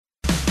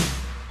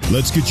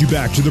Let's get you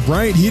back to the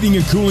Bryant Heating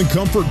and Cooling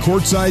Comfort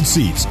courtside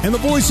seats and the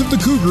voice of the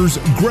Cougars,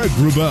 Greg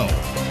Wrubell.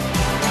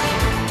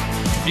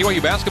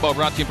 BYU basketball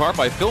brought to you in part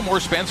by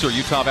Fillmore Spencer,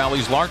 Utah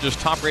Valley's largest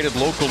top-rated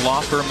local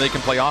law firm. They can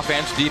play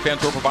offense,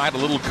 defense, or provide a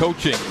little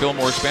coaching.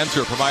 Fillmore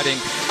Spencer providing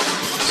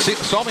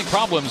solving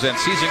problems and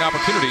seizing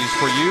opportunities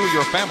for you,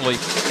 your family,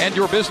 and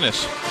your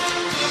business.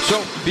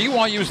 So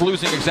BYU is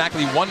losing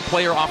exactly one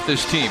player off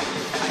this team,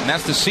 and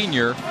that's the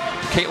senior,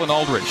 Caitlyn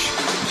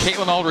Alldredge.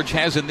 Caitlyn Alldredge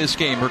has in this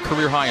game her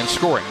career high in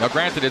scoring. Now,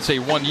 granted, it's a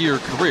one-year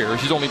career.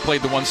 She's only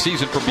played the one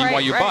season for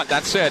BYU. Right. But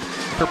that said,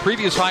 her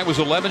previous high was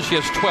 11. She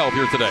has 12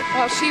 here today.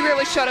 Well, she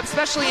really showed up,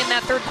 especially in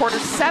that third quarter.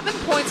 7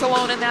 points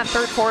alone in that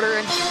third quarter.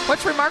 And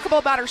what's remarkable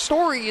about her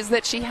story is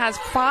that she has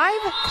 5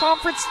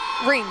 conference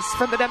rings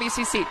from the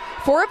WCC.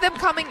 4 of them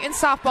coming in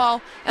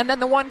softball, and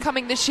then the one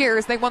coming this year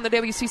as they won the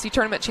WCC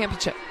Tournament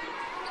Championship.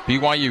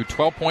 BYU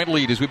 12-point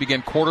lead as we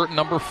begin quarter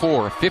number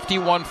 4.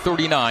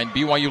 51-39.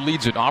 BYU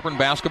leads it. Auburn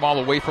basketball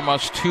away from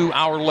us. 2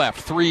 hour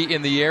left. 3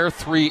 in the air.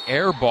 3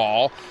 air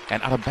ball.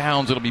 And out of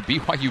bounds, it'll be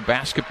BYU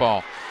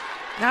basketball.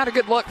 Not a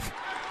good look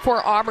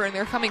for Auburn.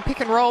 They're coming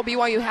pick and roll.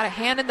 BYU had a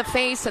hand in the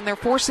face, and they're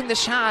forcing the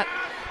shot.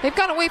 They've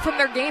gone away from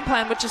their game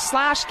plan, which is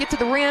slash, get to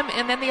the rim,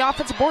 and then the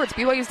offensive boards.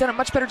 BYU's done a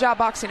much better job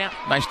boxing out.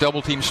 Nice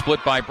double team split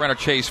by Brenna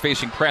Chase,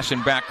 facing press in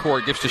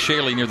backcourt. Gives to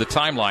Shaley near the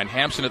timeline.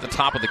 Hampson at the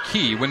top of the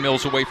key.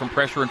 Windmills away from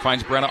pressure and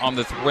finds Brenna on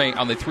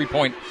the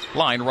three-point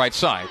line right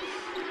side.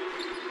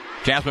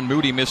 Jasmine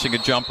Moody missing a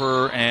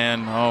jumper,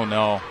 and oh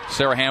no,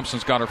 Sarah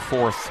Hampson's got her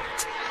 4th.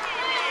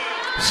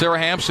 Sarah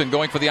Hampson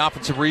going for the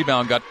offensive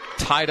rebound, got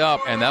tied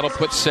up, and that'll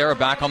put Sarah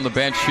back on the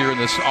bench here in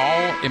this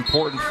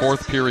all-important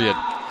 4th period.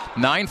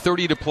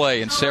 9:30 to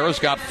play, and Sarah's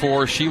got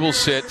 4. She will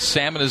sit.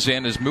 Salmon is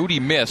in as Moody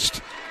missed.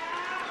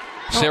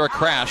 Sarah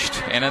crashed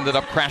and ended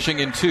up crashing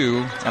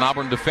into an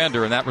Auburn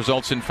defender, and that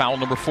results in foul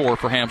number 4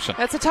 for Hampson.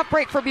 That's a tough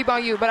break for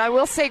BYU, but I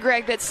will say,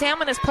 Greg, that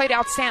Salmon has played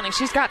outstanding.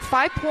 She's got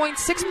 5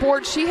 points, 6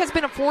 boards. She has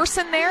been a force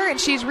in there,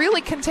 and she's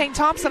really contained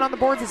Thompson on the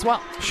boards as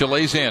well.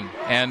 Chalet's in,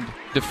 and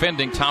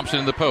defending Thompson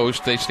in the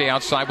post. They stay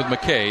outside with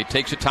McKay.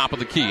 Takes it top of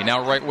the key.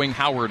 Now right wing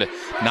Howard.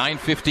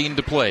 9:15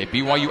 to play.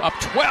 BYU up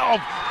 12.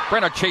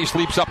 Brenna Chase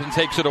leaps up and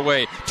takes it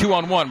away.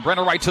 2-on-1.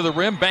 Brenna right to the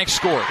rim. Banks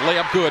score.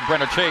 Layup good.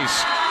 Brenna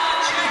Chase.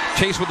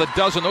 Chase with a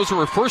dozen. Those are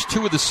her first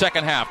 2 of the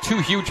second half. 2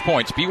 huge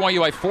points. BYU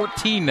by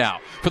 14 now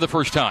for the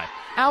first time.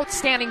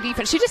 Outstanding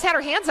defense. She just had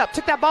her hands up,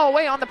 took that ball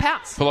away on the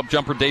pass. Pull-up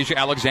jumper, Deja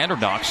Alexander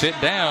knocks it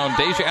down.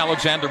 Deja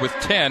Alexander with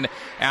 10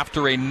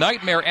 after a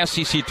nightmare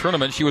SEC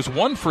tournament. She was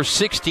 1 for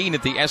 16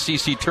 at the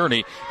SEC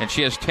tourney, and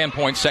she has 10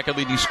 points, second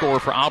leading scorer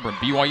for Auburn.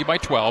 BYU by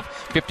 12,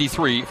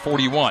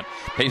 53-41.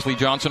 Paisley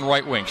Johnson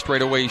right wing,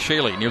 straight away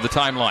Shaley near the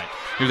timeline.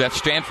 Near that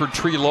Stanford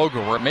Tree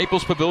logo. We're at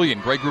Maples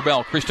Pavilion. Greg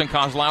Wrubell, Kristen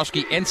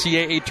Kozlowski,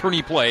 NCAA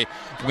tourney play.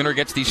 Winner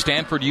gets the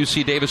Stanford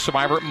UC Davis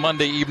Survivor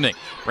Monday evening.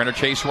 Brenna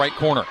Chase right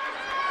corner.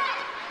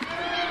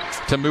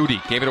 To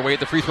Moody. Gave it away at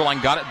the free throw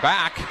line. Got it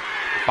back.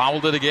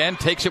 Fouled it again.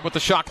 Takes it with the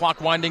shot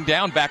clock winding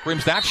down. Back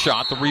rims that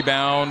shot. The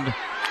rebound.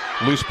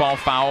 Loose ball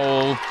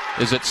foul.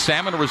 Is it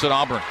Salmon or is it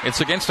Auburn?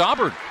 It's against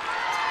Auburn.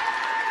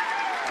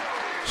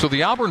 So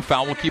the Auburn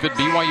foul will keep it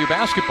BYU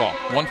basketball.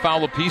 1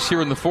 foul apiece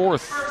here in the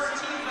 4th.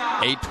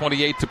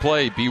 8:28 to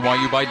play.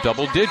 BYU by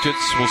double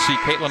digits. We'll see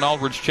Caitlyn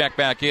Alldredge check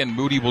back in.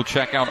 Moody will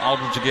check out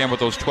Alldredge again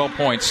with those 12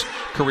 points.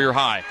 Career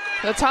high.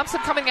 Thompson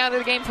coming out of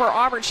the game for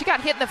Auburn. She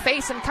got hit in the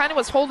face and kind of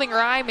was holding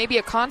her eye, maybe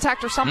a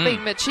contact or something,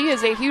 but she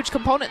is a huge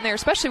component in there,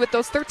 especially with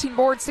those 13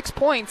 boards, 6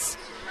 points.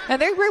 And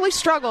they really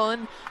struggle.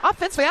 And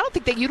offensively, I don't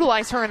think they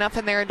utilize her enough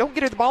in there and don't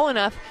get her the ball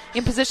enough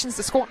in positions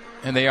to score.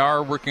 And they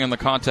are working on the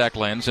contact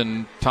lens,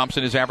 and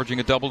Thompson is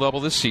averaging a double-double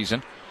this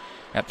season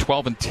at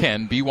 12 and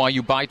 10.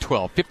 BYU by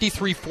 12.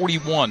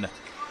 53-41.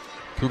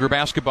 Cougar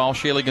basketball.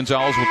 Shaylee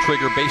Gonzalez will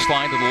trigger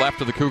baseline to the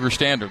left of the Cougar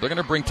standard. They're going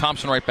to bring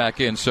Thompson right back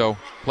in, so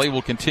play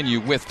will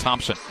continue with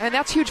Thompson. And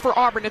that's huge for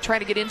Auburn to try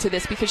to get into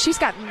this because she's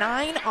got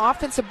 9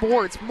 offensive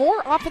boards.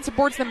 More offensive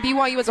boards than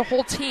BYU as a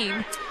whole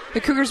team.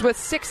 The Cougars with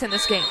 6 in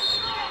this game.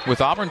 With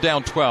Auburn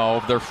down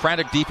 12, their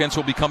frantic defense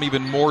will become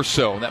even more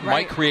so. That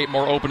might create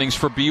more openings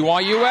for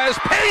BYU as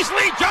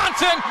Paisley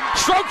Johnson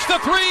strokes the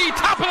 3,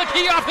 top of the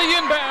key off the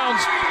inbounds.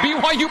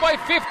 BYU by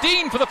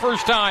 15 for the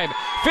first time,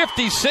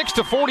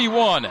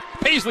 56-41.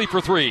 Paisley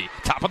for 3,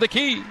 top of the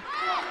key.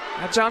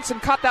 Now Johnson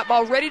caught that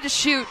ball ready to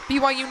shoot.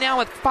 BYU now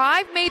with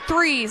 5 made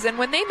threes, and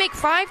when they make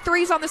 5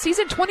 threes on the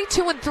season,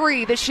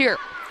 22-3 this year.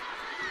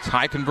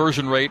 High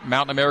conversion rate.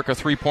 Mountain America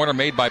three-pointer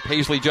made by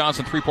Paisley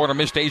Johnson. Three-pointer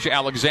missed Asia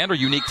Alexander.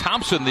 Unique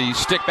Thompson, the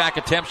stick-back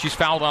attempt. She's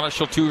fouled on it.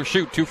 She'll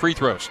shoot 2 free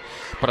throws.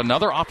 But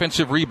another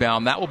offensive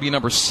rebound. That will be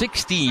number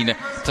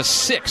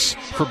 16-6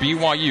 for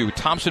BYU.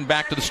 Thompson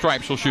back to the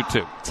stripe. She'll shoot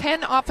 2.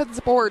 10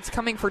 offensive boards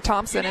coming for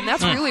Thompson, and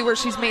that's really where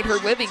she's made her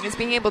living, is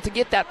being able to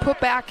get that put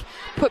back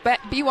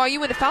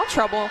BYU into foul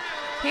trouble.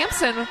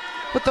 Hampson,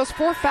 with those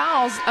 4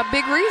 fouls, a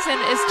big reason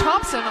is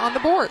Thompson on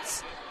the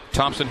boards.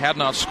 Thompson had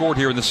not scored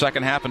here in the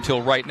second half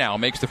until right now.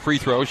 Makes the free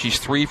throw. She's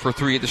 3 for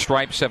 3 at the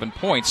stripe, 7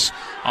 points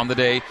on the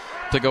day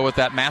to go with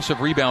that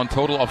massive rebound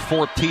total of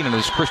 14. And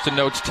as Kristen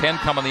notes, 10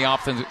 come on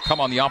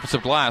the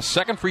offensive glass.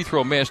 Second free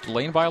throw missed.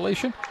 Lane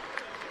violation?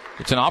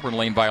 It's an Auburn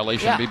lane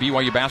violation. Yeah.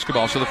 BYU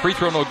basketball. So the free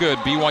throw no good.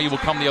 BYU will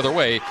come the other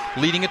way,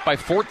 leading it by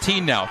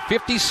 14 now.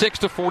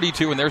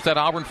 56-42, and there's that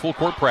Auburn full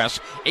court press.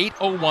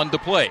 8:01 to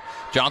play.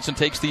 Johnson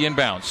takes the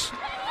inbounds.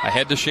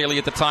 Ahead to Shaley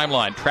at the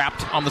timeline.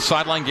 Trapped on the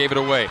sideline, gave it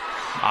away.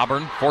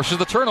 Auburn forces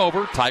the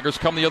turnover. Tigers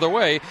come the other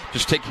way.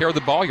 Just take care of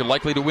the ball. You're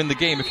likely to win the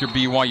game if you're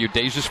BYU.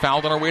 Deja's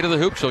fouled on her way to the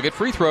hoop. She'll get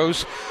free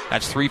throws.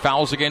 That's 3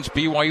 fouls against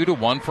BYU to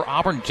 1 for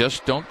Auburn.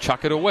 Just don't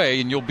chuck it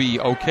away and you'll be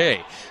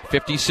okay.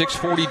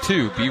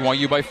 56-42.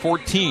 BYU by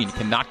 14.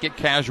 Cannot get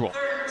casual.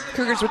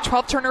 Cougars with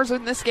 12 turnovers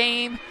in this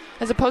game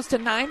as opposed to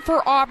 9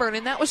 for Auburn.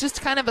 And that was just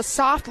kind of a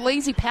soft,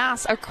 lazy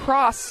pass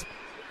across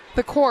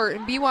the court.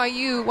 And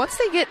BYU, once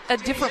they get a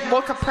different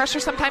look of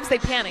pressure, sometimes they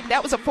panic.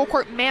 That was a full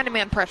court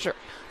man-to-man pressure.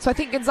 So I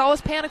think Gonzalez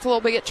panicked a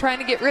little bit trying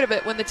to get rid of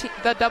it when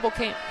the double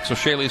came. So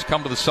Shaley's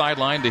come to the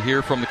sideline to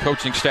hear from the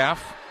coaching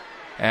staff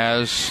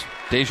as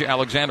Deja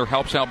Alexander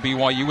helps out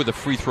BYU with a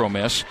free throw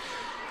miss.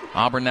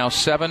 Auburn now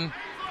 7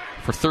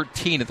 for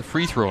 13 at the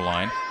free throw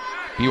line.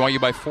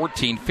 BYU by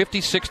 14,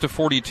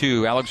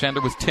 56-42.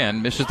 Alexander with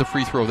 10, misses the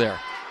free throw there.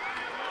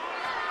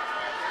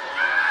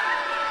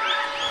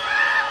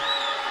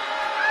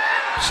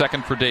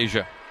 Second for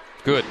Deja.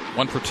 Good.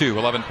 1 for 2,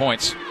 11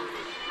 points.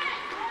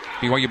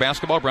 BYU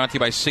basketball brought to you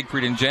by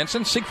Siegfried and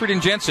Jensen. Siegfried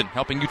and Jensen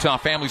helping Utah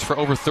families for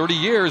over 30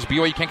 years.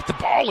 BYU can't get the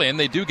ball in.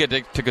 They do get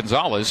to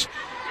Gonzalez.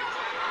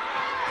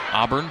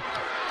 Auburn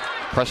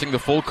pressing the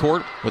full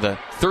court with a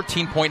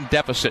 13-point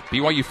deficit.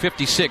 BYU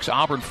 56,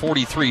 Auburn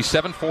 43,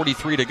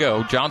 7:43 to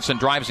go. Johnson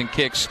drives and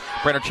kicks.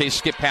 Brenner Chase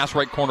skip pass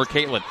right corner,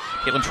 Caitlyn.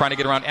 Caitlyn trying to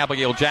get around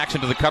Abigail Jackson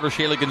to the cutter.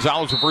 Shaylee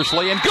Gonzalez reverse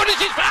lay, and good as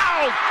she's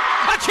fouled!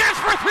 A chance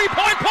for a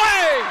three-point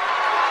play!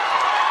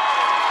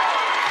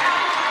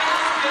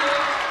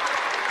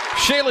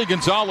 Shaylee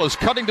Gonzalez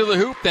cutting to the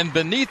hoop, then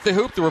beneath the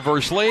hoop, the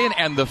reverse lane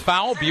and the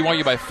foul.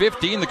 BYU by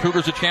 15. The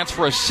Cougars a chance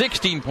for a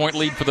 16-point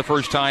lead for the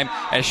first time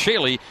as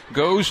Shaylee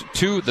goes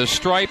to the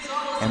stripe.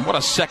 And what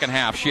a second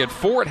half. She had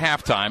 4 at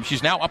halftime.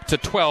 She's now up to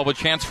 12, a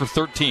chance for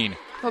 13.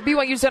 Well,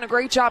 BYU's done a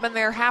great job in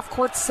their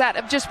half-court set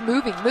of just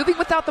moving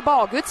without the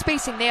ball. Good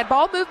spacing. They had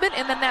ball movement,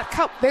 and then that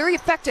cut very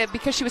effective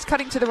because she was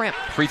cutting to the rim.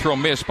 Free throw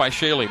missed by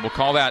Shaylee. We'll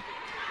call that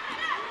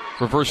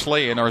reverse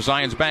lay in our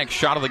Zions Bank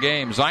shot of the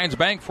game. Zions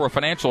Bank for a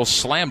financial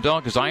slam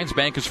dunk. Zions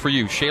Bank is for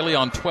you. Shaylee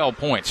on 12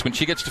 points. When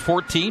she gets to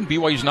 14,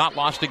 BYU's not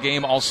lost a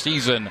game all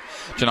season.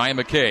 Janiah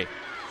McKay,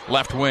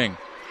 left wing.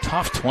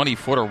 Tough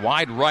 20-footer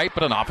wide right,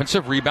 but an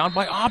offensive rebound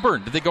by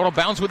Auburn. Did they go to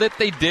bounds with it?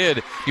 They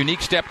did.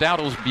 Unique stepped out.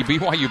 It was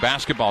BYU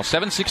basketball.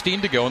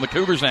 7:16 to go, and the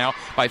Cougars now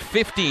by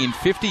 15,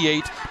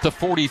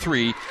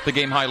 58-43, the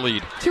game-high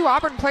lead. 2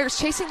 Auburn players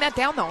chasing that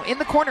down, though, in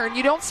the corner, and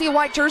you don't see a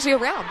white jersey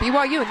around.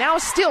 BYU now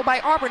is still by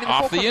Auburn in the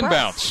off the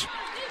inbounds.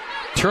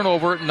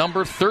 Turnover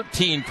number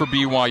 13 for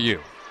BYU.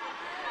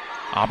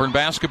 Auburn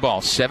basketball,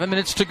 7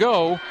 minutes to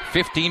go.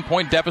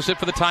 15-point deficit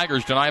for the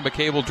Tigers. Janiah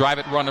McKay will drive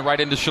it, run right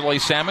into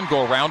Shaleigh Salmon,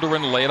 go around her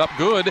and lay it up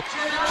good.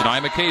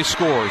 Janiah McKay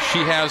scores. She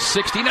has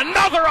 16.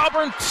 Another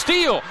Auburn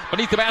steal.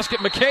 Beneath the basket,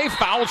 McKay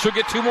fouled. She'll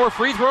get 2 more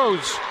free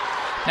throws.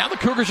 Now the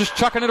Cougars just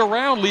chucking it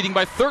around, leading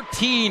by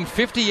 13,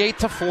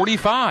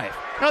 58-45.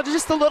 No,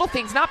 just the little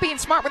things, not being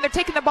smart when they're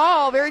taking the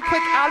ball very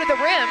quick out of the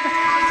rim.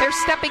 They're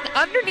stepping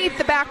underneath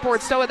the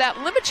backboard, so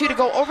that limits you to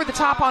go over the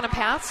top on a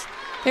pass.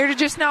 They're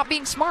just not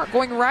being smart,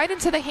 going right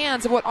into the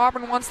hands of what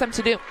Auburn wants them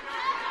to do.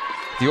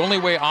 The only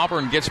way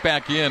Auburn gets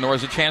back in or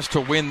has a chance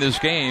to win this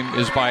game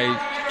is by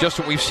just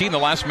what we've seen the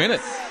last minute.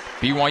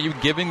 BYU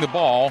giving the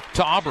ball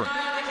to Auburn.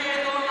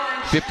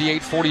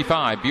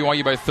 58-45.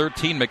 BYU by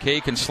 13.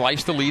 McKay can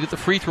slice the lead at the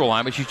free throw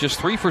line, but she's just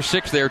 3 for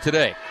 6 there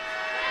today.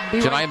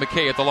 Janiah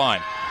McKay at the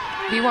line.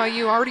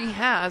 BYU already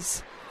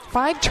has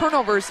 5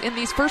 turnovers in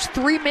these first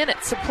 3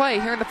 minutes of play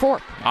here in the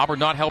fourth. Auburn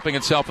not helping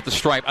itself at the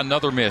stripe.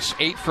 Another miss.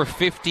 8 for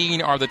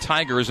 15 are the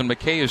Tigers, and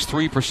McKay is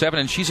 3 for 7,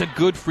 and she's a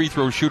good free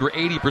throw shooter,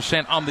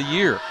 80% on the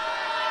year.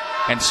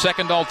 And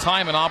second all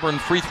time in Auburn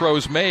free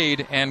throws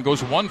made, and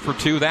goes 1 for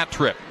 2 that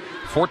trip.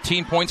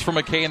 14 points for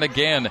McKay, and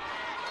again,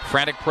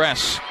 frantic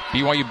press.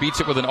 BYU beats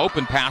it with an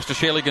open pass to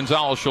Shaylee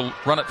Gonzalez. She'll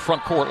run it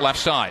front court, left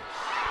side.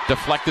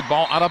 Deflected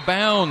ball out of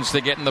bounds. They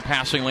get in the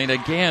passing lane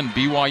again.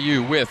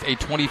 BYU with a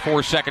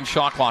 24-second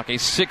shot clock, a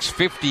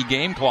 6:50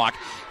 game clock,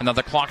 and now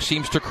the clock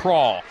seems to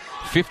crawl.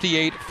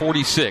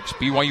 58-46.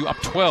 BYU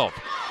up 12.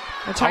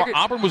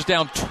 Auburn was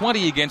down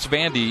 20 against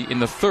Vandy in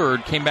the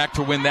third, came back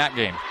to win that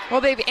game.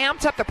 Well, they've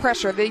amped up the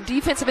pressure. The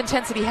defensive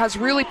intensity has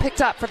really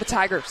picked up for the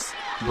Tigers.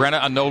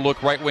 Brenna, a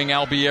no-look right wing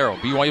Albiero.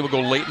 BYU will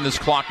go late in this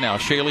clock now.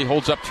 Shaylee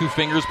holds up 2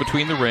 fingers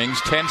between the rings.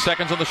 10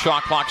 seconds on the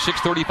shot clock,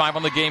 6:35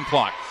 on the game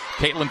clock.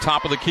 Caitlyn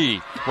top of the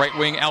key. Right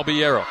wing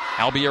Albiero.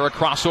 Albiero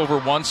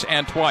crossover once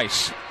and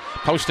twice.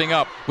 Posting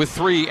up with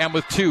 3 and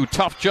with 2.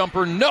 Tough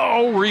jumper.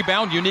 No.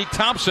 Rebound. Unique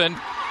Thompson.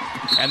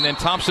 And then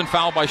Thompson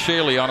fouled by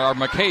Shaley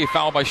McKay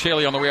fouled by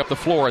Shaley on the way up the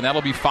floor, and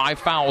that'll be 5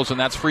 fouls, and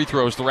that's free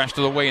throws the rest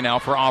of the way now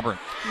for Auburn.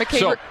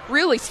 McKay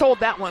really stole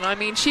that one. I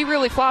mean, she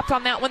really flopped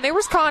on that one. There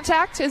was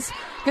contact as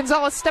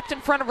Gonzalez stepped in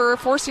front of her,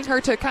 forcing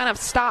her to kind of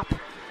stop.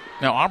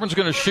 Now Auburn's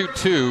going to shoot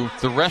 2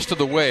 the rest of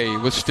the way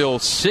with still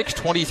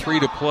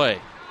 6:23 to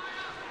play.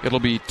 It'll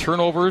be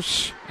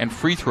turnovers and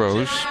free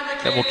throws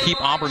that will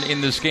keep Auburn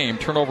in this game.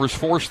 Turnovers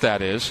forced,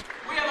 that is.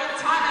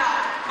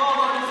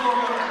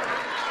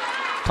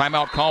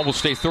 Timeout call will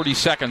stay 30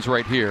 seconds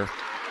right here.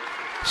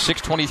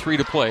 6:23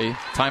 to play.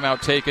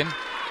 Timeout taken.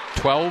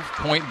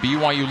 12-point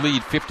BYU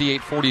lead,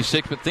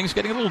 58-46, but things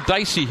getting a little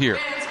dicey here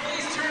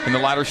in the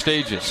latter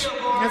stages.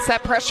 It's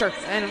that pressure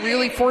and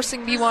really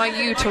forcing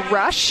BYU to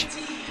rush.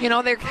 You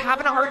know, they're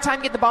having a hard time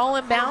getting the ball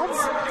in bounds.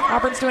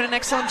 Auburn's doing an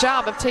excellent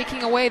job of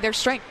taking away their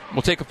strength.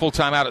 We'll take a full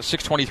timeout at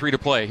 6:23 to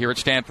play here at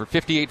Stanford.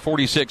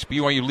 58-46,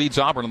 BYU leads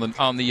Auburn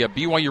on the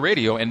BYU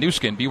Radio and new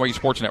skin, BYU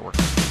Sports Network.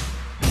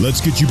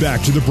 Let's get you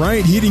back to the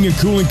Bryant Heating and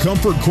Cooling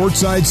Comfort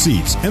courtside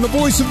seats and the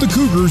voice of the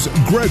Cougars,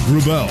 Greg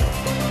Wrubell.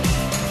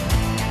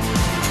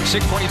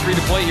 6:23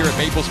 to play here at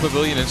Maples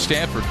Pavilion in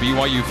Stanford.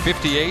 BYU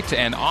 58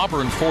 and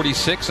Auburn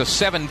 46, a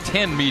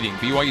 7-10 meeting.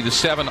 BYU the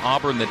 7,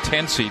 Auburn the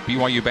 10 seed.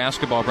 BYU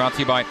basketball brought to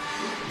you by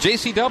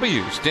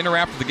JCW's. Dinner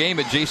after the game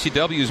at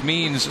JCW's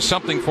means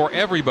something for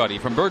everybody.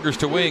 From burgers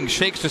to wings,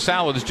 shakes to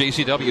salads,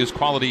 JCW's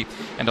quality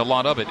and a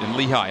lot of it in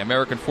Lehigh.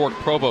 American Fork,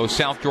 Provo,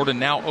 South Jordan,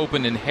 now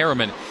open in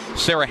Harriman.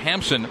 Sarah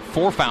Hampson,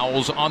 4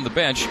 fouls on the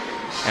bench.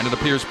 And it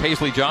appears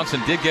Paisley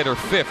Johnson did get her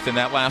 5th in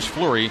that last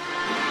flurry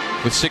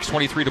with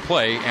 6:23 to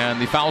play. And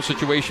the foul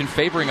situation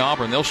favoring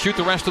Auburn. They'll shoot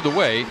the rest of the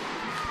way.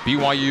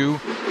 BYU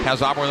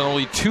has Auburn on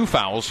only 2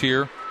 fouls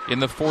here in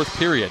the 4th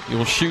period. You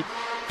will shoot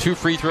 2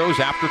 free throws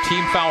after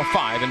team foul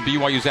 5, and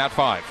BYU's at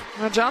 5.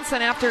 Well,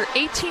 Johnson, after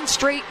 18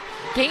 straight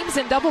games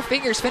in double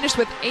figures, finished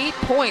with 8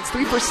 points,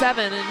 3 for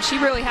 7, and she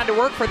really had to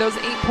work for those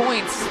 8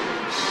 points.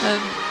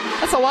 And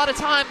that's a lot of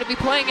time to be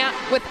playing at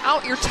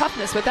without your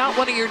toughness, without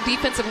one of your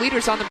defensive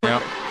leaders on the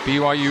perimeter. Yeah.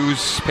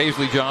 BYU's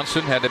Paisley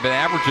Johnson had been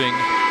averaging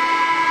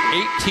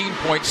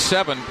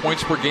 18.7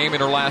 points per game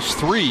in her last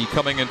 3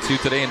 coming into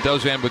today, and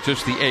does end with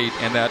just the 8,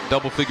 and that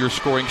double-figure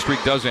scoring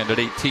streak does end at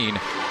 18.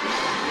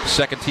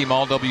 Second team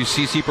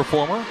All-WCC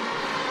performer,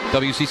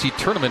 WCC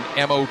tournament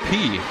MOP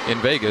in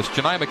Vegas.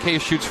 Janiah McKay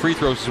shoots free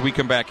throws as we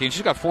come back in.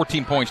 She's got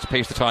 14 points to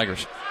pace the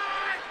Tigers.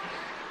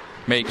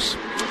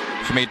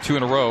 She made 2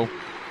 in a row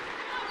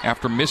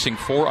after missing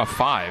 4 of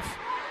 5.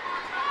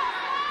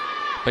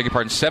 Beg your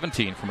pardon,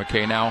 17 for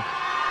McKay. Now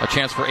a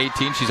chance for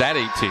 18. She's at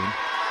 18.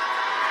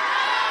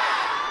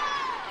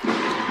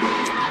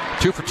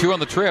 2 for 2 on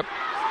the trip.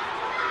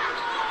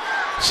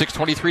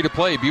 6:23 to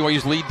play.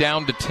 BYU's lead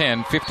down to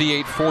 10,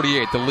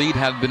 58-48. The lead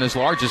had been as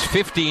large as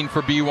 15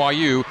 for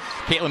BYU.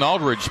 Caitlyn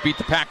Alldredge beat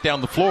the pack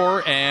down the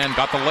floor and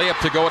got the layup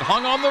to go. It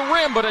hung on the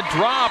rim, but it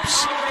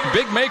drops.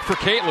 Big make for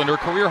Caitlyn. Her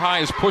career high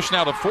is pushed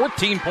now to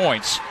 14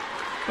 points.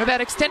 Well,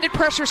 that extended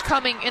pressure's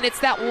coming, and it's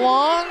that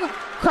long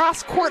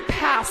cross-court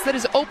pass that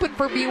is open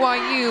for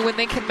BYU when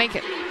they can make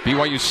it.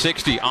 BYU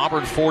 60,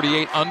 Auburn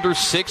 48, under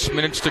 6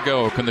 minutes to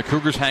go. Can the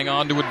Cougars hang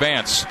on to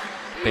advance?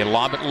 They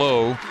lob it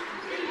low,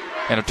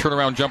 and a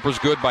turnaround jumper's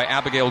good by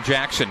Abigail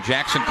Jackson.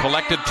 Jackson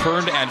collected,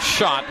 turned, and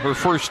shot. Her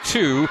first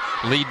 2,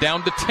 lead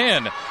down to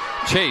 10.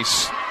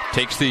 Chase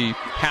takes the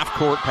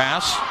half-court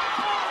pass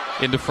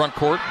into front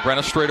court.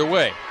 Brenna straight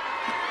away.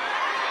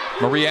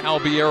 Maria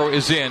Albiero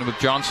is in with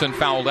Johnson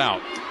fouled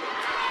out.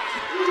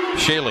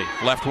 Shaley,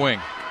 left wing.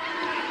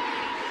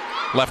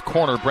 Left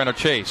corner, Brenna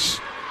Chase.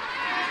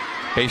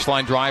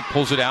 Baseline drive,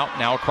 pulls it out.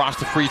 Now across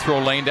the free throw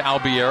lane to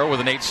Albiero with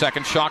an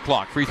 8-second shot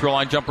clock. Free throw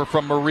line jumper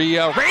from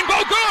Maria.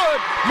 Rainbow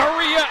good!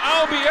 Maria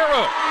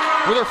Albiero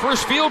with her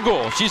first field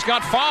goal. She's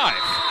got 5.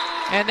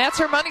 And that's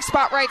her money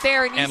spot right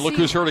there. And look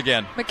who's hurt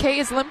again. McKay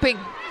is limping.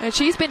 And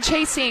she's been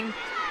chasing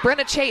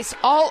Brenna Chase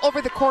all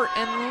over the court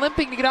and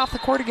limping to get off the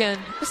court again.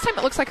 This time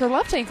it looks like her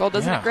left ankle,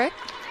 doesn't it, Greg?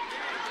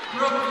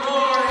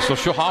 So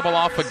she'll hobble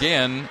off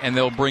again, and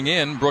they'll bring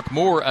in Brooke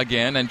Moore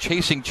again. And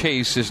chasing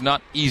Chase is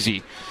not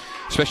easy,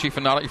 especially if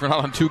you're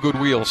not on 2 good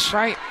wheels.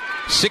 Right.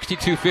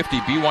 62-50,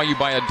 BYU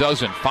by a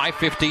dozen.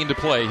 5:15 to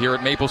play here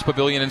at Maples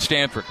Pavilion in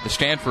Stanford. The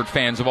Stanford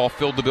fans have all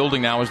filled the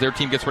building now as their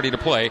team gets ready to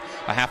play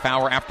a half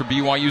hour after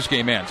BYU's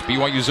game ends.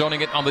 BYU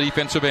zoning it on the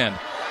defensive end.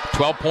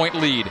 12-point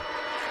lead.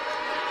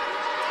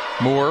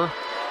 Moore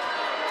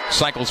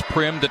cycles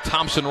Prim to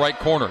Thompson, right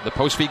corner. The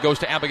post feed goes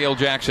to Abigail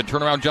Jackson.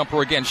 Turnaround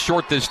jumper again,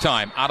 short this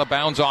time. Out of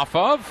bounds off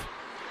of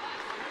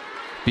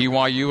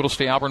BYU. It'll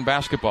stay Auburn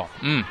basketball.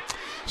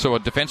 So a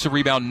defensive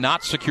rebound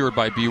not secured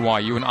by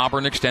BYU, and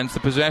Auburn extends the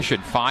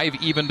possession. 5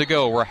 even to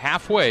go. We're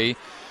halfway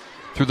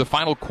through the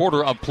final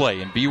quarter of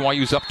play, and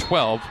BYU's up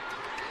 12.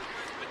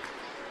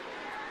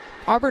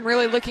 Auburn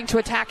really looking to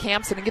attack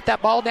Hampson and get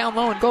that ball down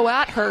low and go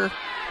at her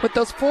with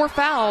those 4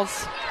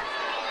 fouls.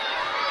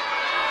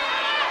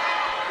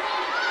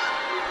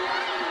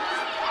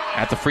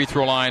 At the free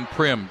throw line,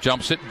 Prim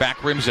jumps it,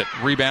 back rims it.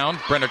 Rebound,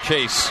 Brenna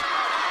Chase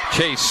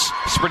Chase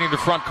sprinting to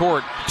front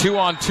court.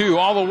 2-on-2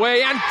 all the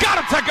way and got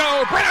it to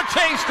go. Brenna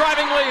Chase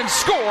driving lane and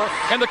score.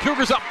 And the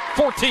Cougars up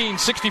 14,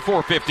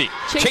 64-50.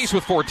 Chase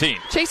with 14.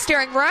 Chase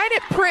staring right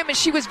at Prim as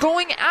she was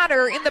going at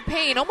her in the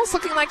paint, almost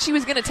looking like she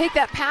was going to take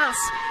that pass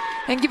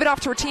and give it off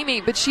to her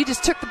teammate, but she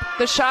just took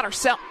the shot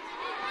herself.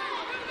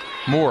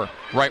 Moore,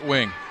 right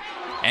wing.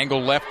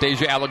 Angle left,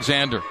 Deja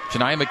Alexander.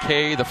 Janiah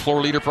McKay, the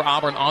floor leader for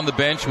Auburn, on the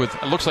bench with,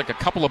 it looks like a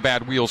couple of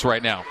bad wheels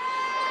right now.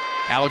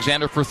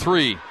 Alexander for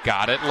three.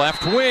 Got it,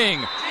 left wing.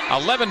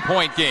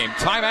 11-point game.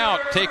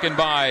 Timeout taken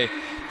by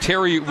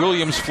Terry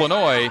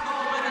Williams-Flanoy.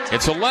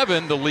 It's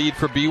 11, the lead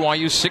for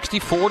BYU,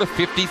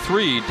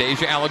 64-53.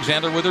 Deja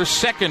Alexander with her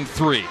second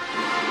three.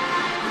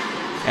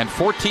 And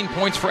 14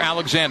 points for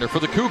Alexander. For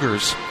the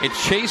Cougars,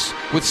 it's Chase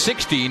with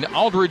 16,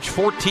 Alldredge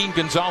 14,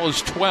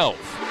 Gonzalez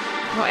 12.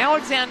 Well,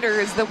 Alexander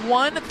is the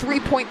one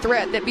three-point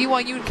threat that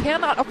BYU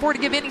cannot afford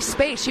to give any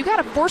space. You got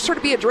to force her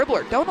to be a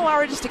dribbler. Don't allow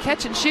her just to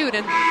catch and shoot.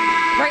 And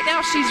right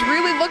now she's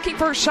really looking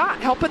for a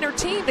shot, helping her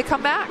team to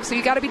come back. So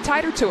you got to be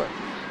tighter to her.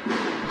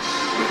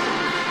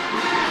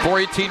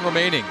 4:18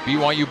 remaining.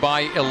 BYU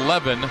by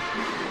 11.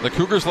 The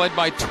Cougars led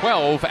by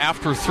 12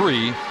 after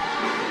 3.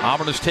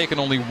 Auburn has taken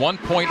only 1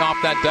 point off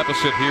that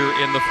deficit here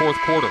in the fourth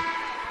quarter.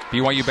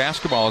 BYU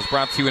basketball is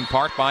brought to you in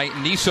part by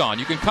Nissan.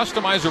 You can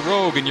customize a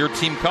Rogue in your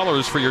team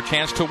colors for your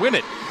chance to win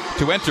it.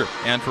 To enter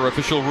and for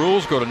official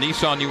rules, go to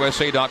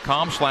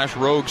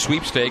nissanusa.com/Rogue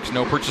sweepstakes.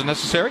 No purchase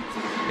necessary.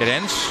 It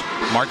ends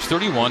March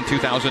 31,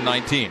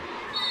 2019.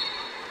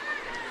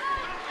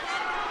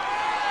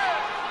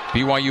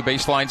 BYU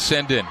baseline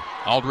send in.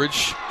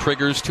 Alldredge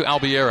triggers to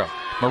Albiero.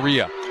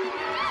 Maria.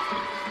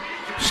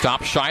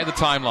 Stop shy of the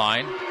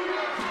timeline.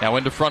 Now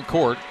into front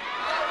court.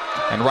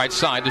 And right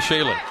side to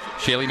Shaley.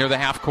 Shaley near the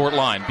half-court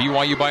line.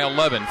 BYU by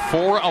 11.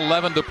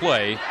 4:11 to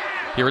play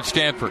here at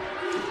Stanford.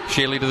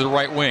 Shaley to the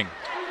right wing.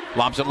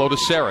 Lobs it low to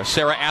Sarah.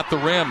 Sarah at the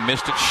rim.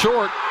 Missed it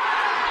short.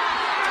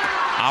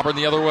 Auburn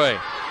the other way.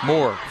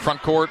 Moore,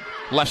 front court,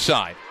 left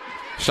side.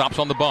 Stops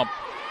on the bump.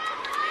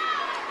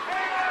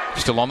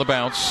 Still on the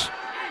bounce.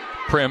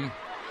 Prim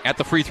at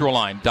the free throw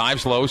line.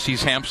 Dives low,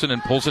 sees Hampson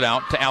and pulls it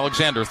out to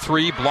Alexander.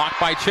 Three, blocked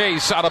by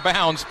Chase, out of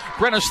bounds.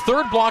 Brenna's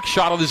third block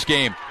shot of this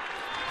game.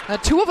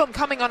 Two of them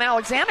coming on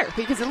Alexander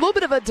because a little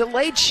bit of a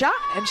delayed shot,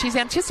 and she's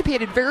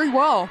anticipated very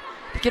well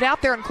to get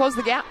out there and close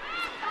the gap.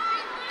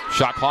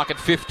 Shot clock at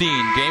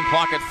 15, game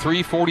clock at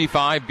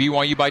 3:45.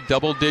 BYU by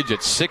double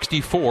digits,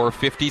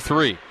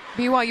 64-53.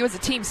 BYU as a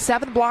team,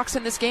 7 blocks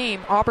in this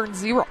game. Auburn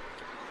 0.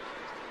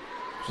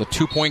 It's a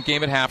 2-point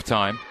game at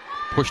halftime.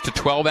 Pushed to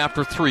 12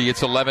 after 3.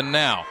 It's 11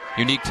 now.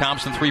 Unique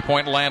Thompson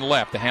 3-point land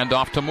left. The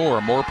handoff to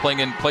Moore. Moore playing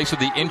in place of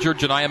the injured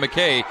Janiah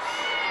McKay.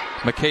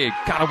 McKay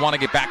gotta want to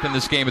get back in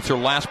this game. It's her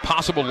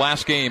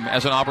last game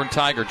as an Auburn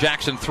Tiger.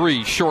 Jackson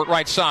 3, short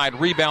right side,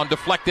 rebound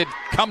deflected,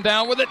 come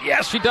down with it.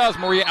 Yes, she does.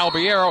 Maria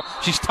Albiero,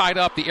 she's tied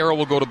up. The arrow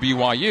will go to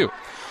BYU.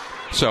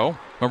 So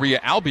Maria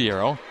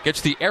Albiero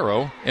gets the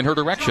arrow in her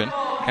direction,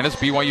 and it's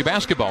BYU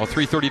basketball.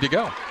 3:30 to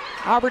go.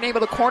 Auburn able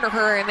to corner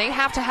her, and they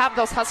have to have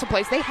those hustle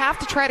plays. They have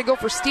to try to go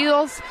for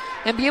steals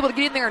and be able to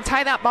get in there and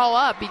tie that ball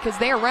up because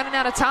they are running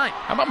out of time.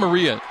 How about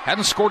Maria?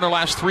 Hadn't scored in her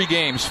last 3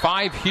 games.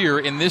 5 here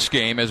in this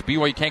game as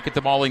BYU can't get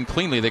the ball in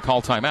cleanly. They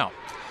call timeout.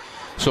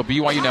 So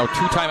BYU now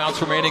 2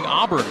 timeouts remaining.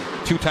 Auburn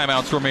 2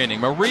 timeouts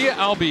remaining. Maria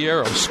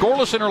Albiero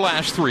scoreless in her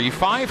last 3,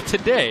 5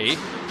 today.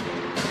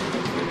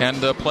 And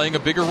playing a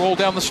bigger role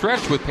down the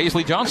stretch with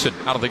Paisley Johnson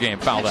out of the game,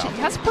 fouled out. She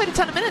hasn't played a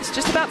ton of minutes,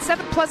 just about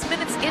 7+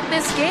 minutes in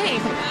this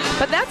game.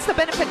 But that's the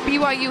benefit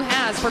BYU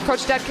has for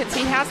Coach Dudkins.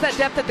 He has that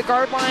depth at the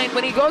guard line.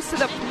 When he goes to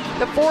the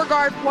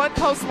 4-guard,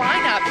 1-post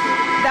lineup,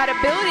 that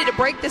ability to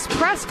break this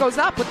press goes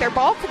up with their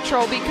ball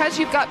control because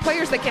you've got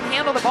players that can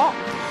handle the ball.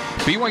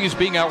 BYU's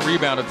being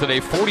out-rebounded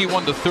today,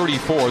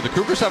 41-34. The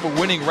Cougars have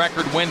a winning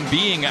record when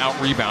being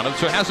out-rebounded,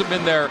 so it hasn't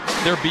been their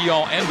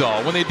be-all,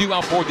 end-all. When they do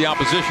outboard the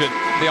opposition,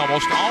 they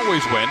almost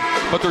always win,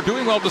 but they're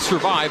doing well to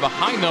survive a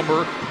high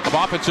number of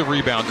offensive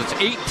rebounds. It's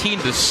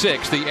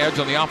 18-6, the edge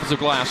on the offensive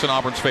glass in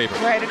Auburn's favor.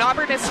 Right, and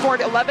Auburn has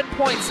scored 11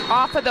 points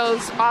off of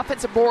those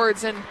offensive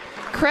boards, and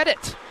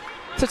credit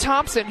to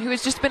Thompson, who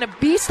has just been a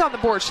beast on the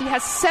board. She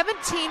has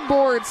 17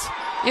 boards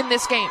in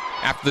this game.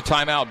 After the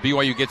timeout,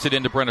 BYU gets it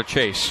into Brenna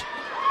Chase.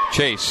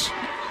 Chase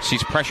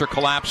sees pressure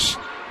collapse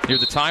near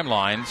the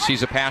timeline,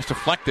 sees a pass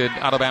deflected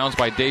out of bounds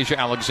by Deja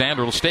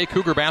Alexander. It'll stay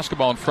Cougar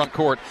basketball in front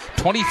court.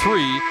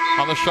 23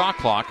 on the shot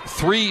clock,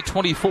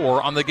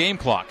 3:24 on the game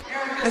clock.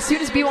 As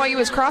soon as BYU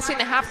is crossing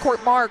the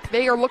half-court mark,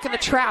 they are looking to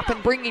trap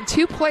and bringing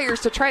 2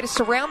 players to try to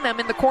surround them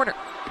in the corner.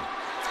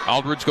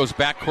 Alldredge goes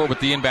backcourt with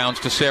the inbounds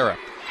to Sarah.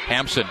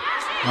 Hampson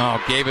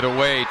gave it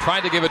away.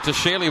 Tried to give it to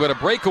Shaley, but a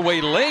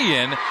breakaway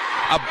lay-in.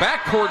 A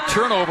backcourt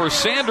turnover.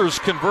 Sanders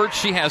converts.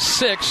 She has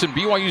 6, and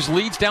BYU's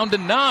leads down to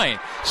 9.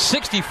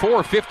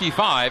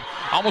 64-55.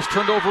 Almost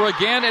turned over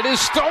again. It is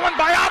stolen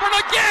by Auburn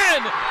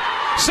again.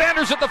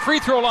 Sanders at the free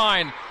throw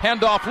line.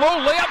 Handoff low.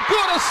 Layup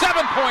good. A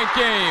 7-point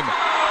game.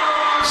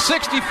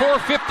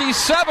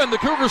 64-57. The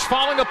Cougars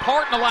falling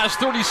apart in the last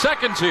 30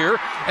 seconds here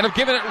and have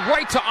given it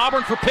right to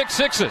Auburn for pick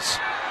 6s.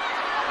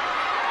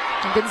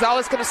 And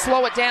Gonzalez going to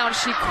slow it down.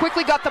 She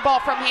quickly got the ball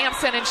from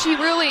Hampson, and she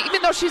really,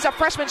 even though she's a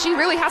freshman, she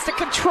really has to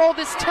control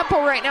this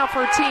tempo right now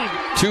for her team.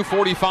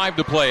 2:45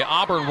 to play.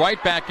 Auburn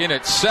right back in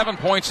it. 7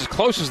 points, as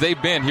close as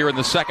they've been here in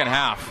the second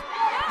half.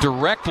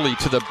 Directly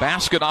to the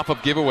basket off of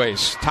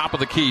giveaways. Top of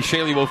the key.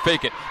 Shaley will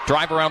fake it.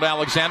 Drive around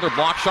Alexander.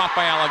 Block shot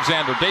by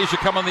Alexander. Deja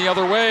coming the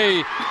other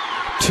way.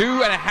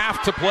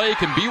 2.5 to play.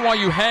 Can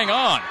BYU hang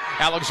on?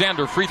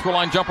 Alexander, free throw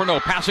line jumper,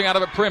 no. Passing out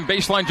of it, Prim.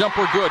 Baseline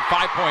jumper, good.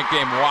 5-point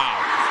game. Wow.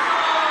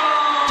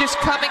 Just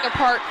coming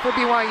apart for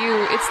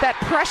BYU. It's that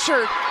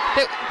pressure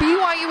that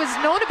BYU is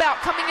known about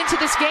coming into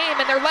this game,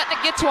 and they're letting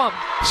it get to them.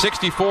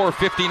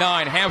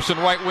 64-59. Hampson,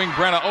 right wing.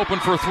 Brenna open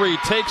for three.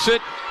 Takes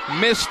it.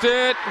 Missed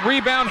it.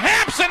 Rebound.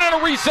 Hampson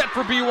and a reset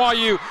for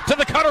BYU. To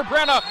the cutter.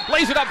 Brenna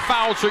lays it up.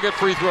 Foul. She'll get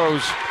free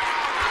throws.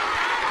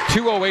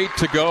 2:08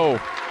 to go.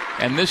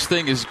 And this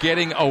thing is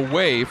getting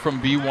away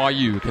from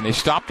BYU. Can they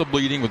stop the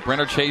bleeding with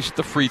Brenna Chase at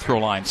the free throw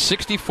line?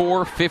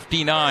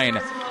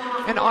 64-59.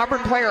 An Auburn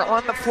player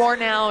on the floor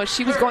now.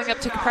 She was going up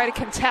to try to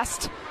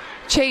contest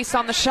Chase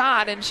on the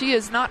shot, and she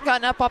has not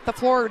gotten up off the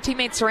floor. Her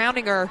teammates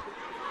surrounding her.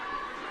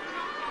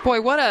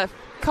 Boy, what a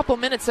couple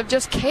minutes of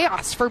just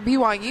chaos for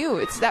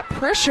BYU. It's that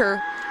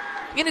pressure,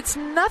 and it's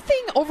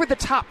nothing over the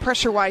top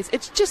pressure-wise.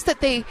 It's just that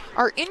they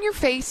are in your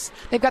face.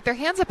 They've got their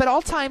hands up at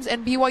all times,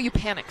 and BYU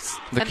panics.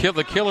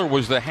 The killer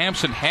was the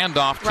Hampson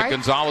handoff to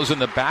Gonzalez in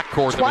the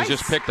backcourt that was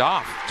just picked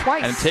off.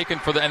 Twice. And taken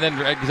for and then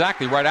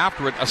exactly right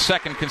after it, a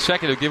second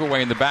consecutive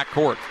giveaway in the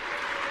backcourt.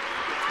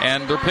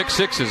 And their pick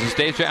sixes as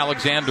Deja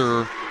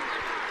Alexander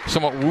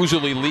somewhat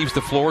woozily leaves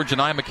the floor.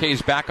 Janai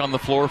McKay's back on the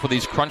floor for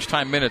these crunch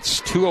time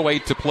minutes.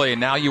 2:08 to play.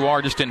 Now you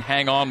are just in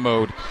hang-on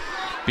mode.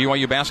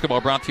 BYU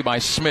basketball brought to you by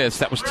Smiths.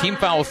 That was team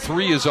foul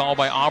 3 is all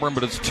by Auburn,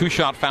 but it's a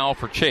 2-shot foul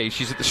for Chase.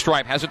 She's at the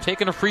stripe. Hasn't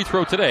taken a free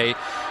throw today,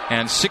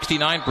 and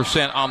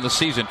 69% on the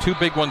season. 2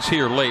 big ones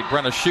here late.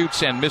 Brenna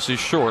shoots and misses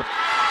short.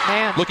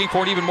 Man. Looking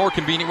for an even more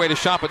convenient way to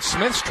shop at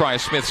Smiths? Try a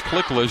Smiths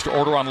click list.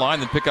 Order online,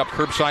 then pick up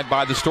curbside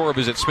by the store.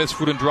 Visit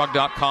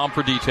smithsfoodanddrug.com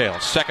for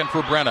details. Second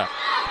for Brenna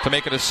to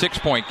make it a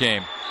 6-point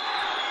game.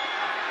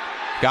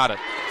 Got it.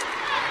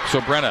 So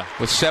Brenna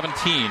with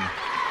 17.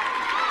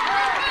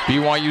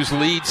 BYU's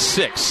lead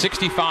 6,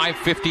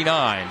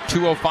 65-59.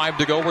 2:05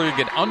 to go. We're going to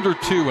get under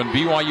 2 and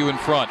BYU in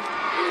front.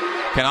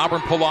 Can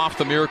Auburn pull off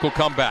the miracle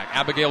comeback?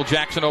 Abigail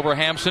Jackson over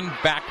Hampson.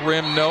 Back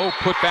rim, no.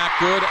 Put back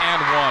good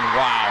and 1.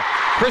 Wow.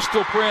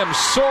 Crystal Prim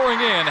soaring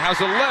in,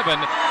 has 11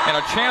 and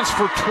a chance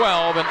for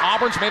 12. And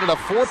Auburn's made it a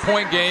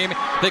 4-point game.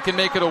 They can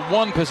make it a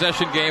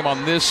 1-possession game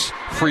on this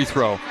free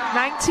throw.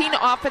 19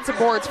 offensive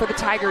boards for the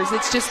Tigers.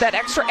 It's just that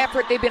extra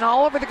effort. They've been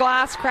all over the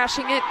glass,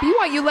 crashing it.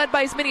 BYU led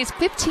by as many as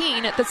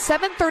 15 at the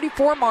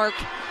 7:34 mark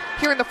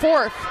here in the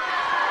fourth.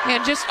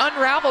 And just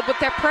unraveled with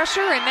that pressure,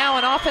 and now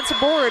an offensive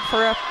board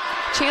for a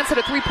chance at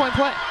a 3-point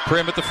play.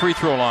 Prim at the free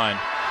throw line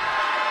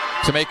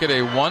to make it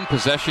a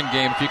 1-possession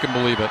game, if you can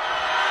believe it.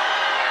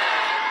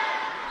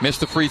 Missed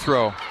the free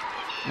throw.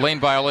 Lane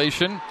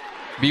violation.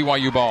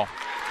 BYU ball.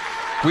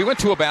 We went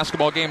to a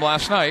basketball game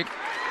last night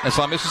and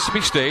saw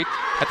Mississippi State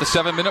at the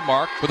 7-minute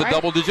mark with a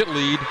double-digit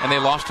lead, and they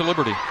lost to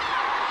Liberty.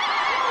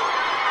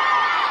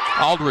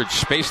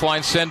 Alldredge,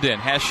 baseline send-in,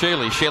 has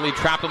Shaley. Shaley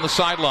trapped on the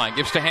sideline,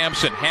 gives to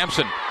Hampson.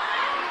 Hampson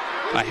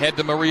ahead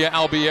to Maria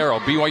Albiero.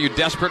 BYU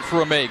desperate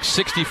for a make.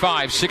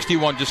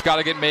 65-61. Just got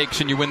to get makes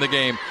and you win the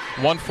game.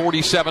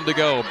 1:47 to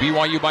go.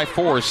 BYU by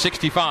 4.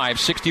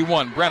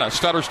 65-61. Brenna,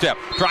 stutter step.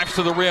 Drives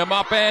to the rim.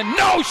 Up and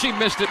no! She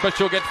missed it, but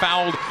she'll get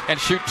fouled and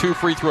shoot 2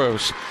 free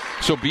throws.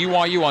 So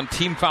BYU on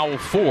team foul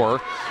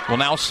 4 will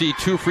now see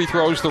 2 free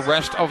throws the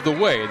rest of the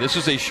way. This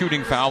is a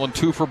shooting foul and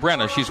 2 for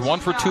Brenna. She's 1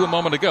 for 2 a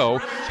moment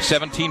ago.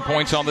 17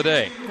 points on the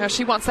day. Now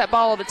she wants that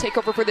ball to take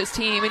over for this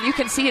team, and you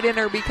can see it in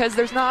her because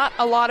there's not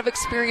a lot of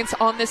experience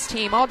on this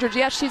team. Alldredge,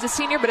 yes, she's a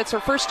senior, but it's her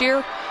first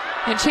year.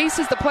 And Chase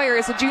is the player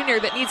as a junior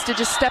that needs to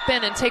just step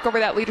in and take over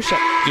that leadership.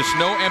 Just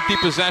no empty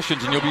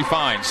possessions and you'll be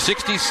fine.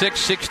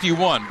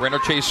 66-61. Brenna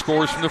Chase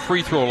scores from the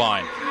free throw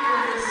line.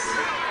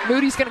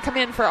 Moody's going to come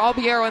in for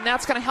Albiero, and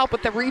that's going to help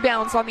with the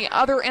rebounds on the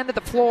other end of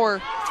the floor.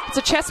 It's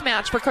a chess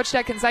match for Coach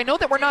Deckins. I know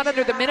that we're not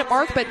under the minute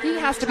mark, but he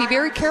has to be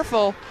very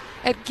careful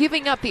at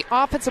giving up the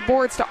offensive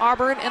boards to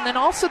Auburn, and then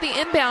also the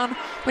inbound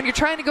when you're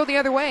trying to go the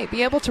other way.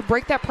 Be able to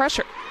break that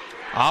pressure.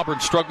 Auburn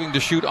struggling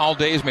to shoot all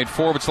day, has made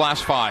 4 of its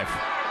last 5.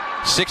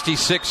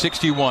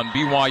 66-61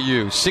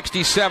 BYU.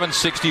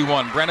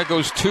 67-61. Brenna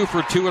goes 2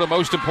 for 2 at a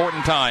most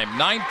important time.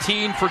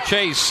 19 for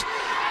Chase.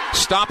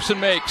 Stops and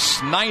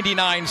makes.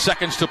 99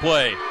 seconds to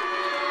play.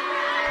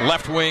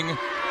 Left wing,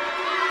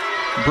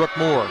 Brooke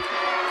Moore.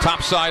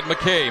 Top side,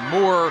 McKay.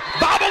 Moore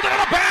bobbled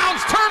out of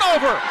bounds.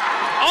 Turnover.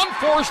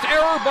 Unforced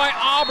error by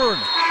Auburn.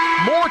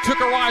 Moore took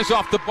her eyes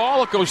off the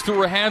ball. It goes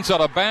through her hands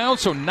out of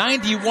bounds. So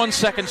 91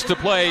 seconds to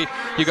play.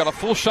 You got a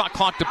full shot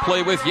clock to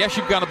play with. Yes,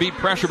 you've got to beat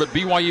pressure, but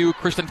BYU,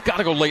 Kristen, got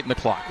to go late in the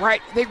clock.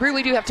 Right. They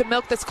really do have to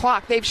milk this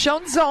clock. They've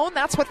shown zone.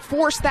 That's what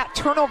forced that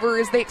turnover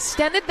is they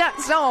extended that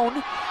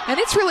zone, and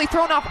it's really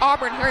thrown off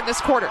Auburn here in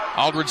this quarter.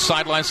 Alldredge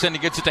sideline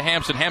sending, gets it to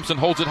Hampson. Hampson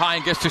holds it high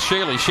and gets to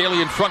Shaley.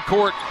 Shaley in front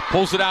court,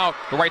 pulls it out.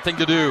 The right thing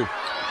to do.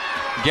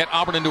 get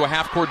Auburn into a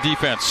half-court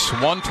defense.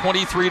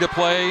 1:23 to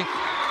play.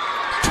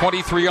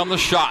 23 on the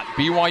shot.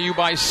 BYU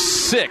by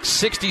 6,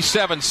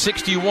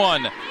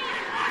 67-61.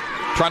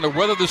 Trying to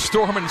weather the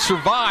storm and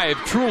survive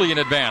truly in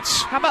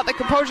advance. How about the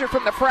composure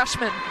from the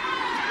freshman?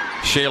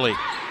 Shaley,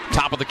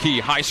 top of the key,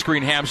 high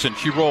screen Hampson.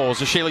 She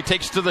rolls as Shaley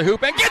takes it to the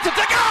hoop and gets it to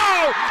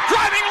go!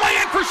 Driving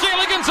lay-in for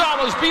Shaley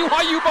Gonzalez.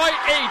 BYU by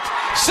 8,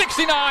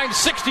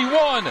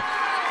 69-61.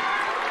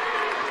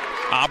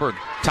 Auburn,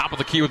 top of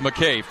the key with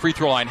McKay. Free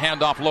throw line,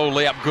 handoff low,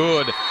 layup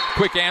good.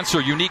 Quick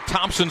answer, Unique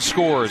Thompson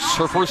scores.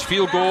 Her first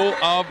field goal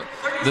of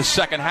the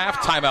second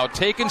half. Timeout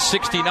taken,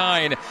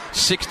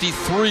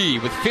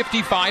 69-63 with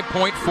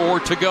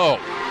 55.4 to go.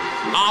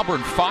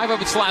 Auburn, 5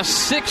 of its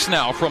last 6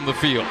 now from the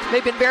field.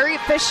 They've been very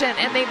efficient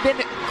and they've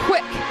been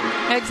quick.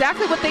 And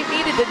exactly what they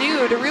needed to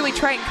do to really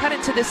try and cut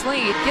into this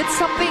lead. Get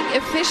something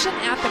efficient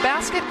at the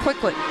basket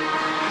quickly.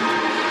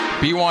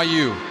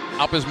 BYU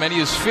up as many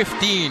as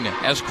 15,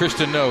 as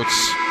Kristen notes.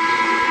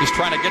 Just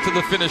trying to get to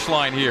the finish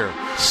line here.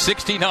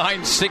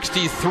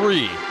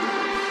 69-63.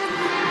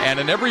 And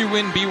in every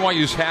win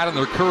BYU's had in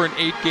their current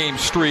 8-game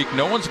streak,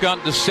 no one's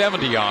gotten to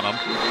 70 on them.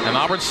 And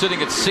Auburn's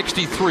sitting at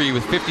 63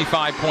 with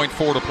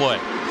 55.4 to play.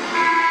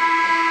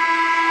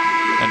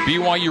 And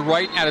BYU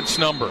right at its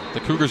number. The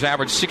Cougars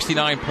average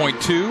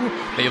 69.2.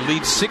 They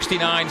lead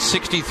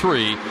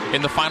 69-63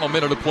 in the final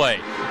minute of play.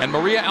 And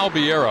Maria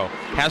Albiero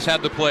has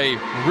had to play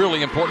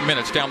really important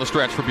minutes down the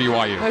stretch for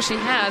BYU. Oh, she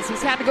has.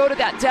 He's had to go to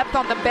that depth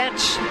on the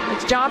bench.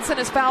 As Johnson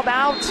has fouled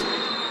out.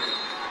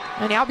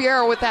 And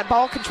Albiero with that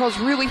ball control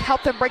has really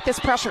helped them break this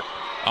pressure.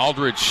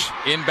 Alldredge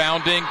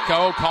inbounding.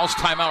 Calls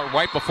timeout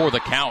right before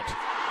the count.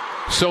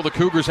 So the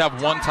Cougars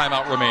have 1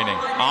 timeout remaining.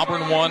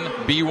 Auburn 1,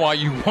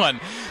 BYU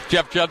 1.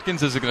 Jeff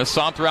Judkins is going to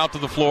saunter out to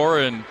the floor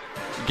and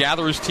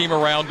gather his team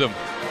around him.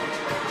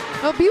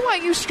 Well,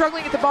 BYU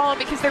struggling at the ball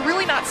because they're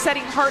really not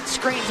setting hard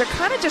screens. They're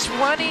kind of just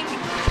running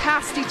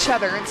past each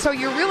other. And so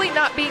you're really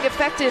not being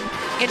effective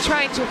in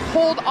trying to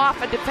hold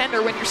off a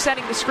defender when you're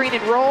setting the screen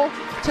and roll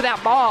to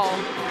that ball.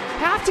 You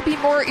have to be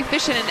more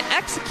efficient and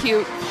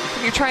execute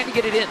when you're trying to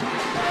get it in.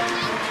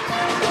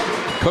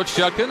 Coach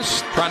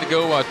Judkins trying to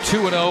go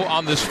 2-0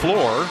 on this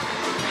floor.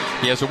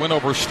 He has a win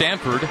over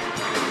Stanford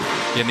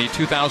in the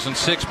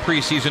 2006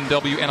 preseason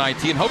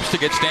WNIT and hopes to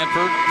get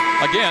Stanford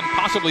again,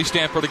 possibly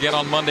Stanford again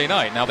on Monday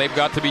night. Now they've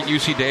got to beat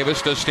UC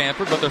Davis, does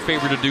Stanford, but they're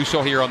favored to do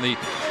so here on the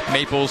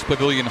Maples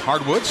Pavilion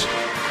hardwoods.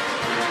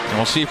 And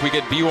we'll see if we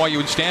get BYU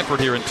and Stanford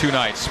here in 2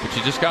 nights. But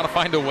you just got to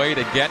find a way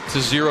to get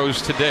to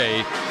zeros today.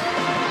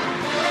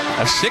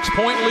 A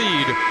 6-point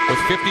lead with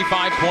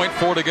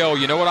 55.4 to go.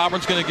 You know what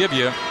Auburn's going to give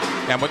you,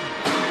 and what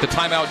the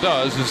timeout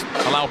does is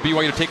allow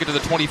BYU to take it to the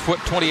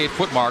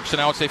 28-foot mark. So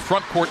now it's a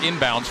front court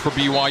inbounds for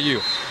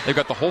BYU. They've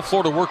got the whole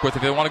floor to work with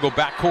if they want to go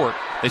back court.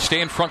 They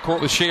stay in front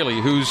court with Shaley,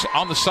 who's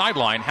on the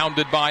sideline,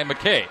 hounded by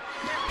McKay.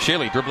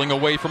 Shaley dribbling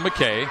away from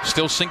McKay.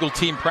 Still single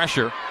team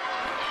pressure.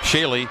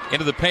 Shaley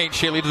into the paint.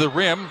 Shaley to the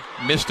rim.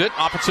 Missed it.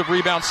 Offensive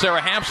rebound. Sarah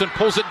Hampson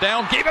pulls it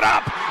down. Gave it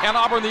up. And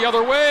Auburn the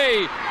other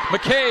way.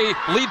 McKay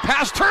lead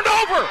pass turned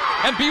over.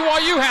 And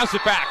BYU has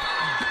it back.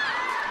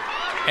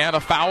 And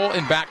a foul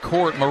in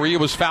backcourt. Maria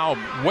was fouled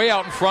way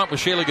out in front with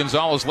Shaley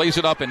Gonzalez. Lays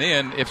it up and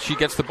in if she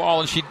gets the ball.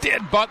 And she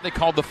did, but they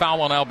called the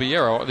foul on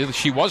Albiero.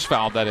 She was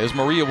fouled, that is.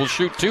 Maria will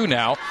shoot 2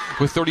 now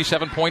with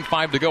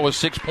 37.5 to go. A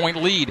 6-point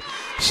lead.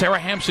 Sarah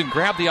Hampson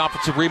grabbed the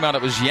offensive rebound.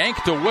 It was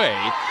yanked away.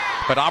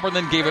 But Auburn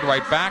then gave it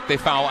right back. They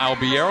foul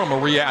Albiero.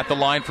 Maria at the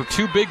line for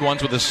 2 big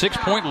ones with a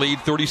 6-point lead.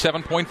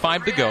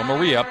 37.5 to go.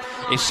 Maria,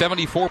 a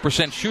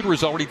 74% shooter,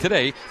 is already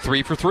today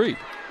 3 for 3.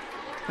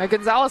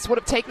 Gonzalez would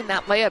have taken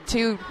that layup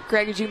too,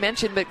 Greg, as you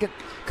mentioned, but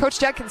Coach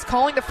Judkins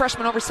calling the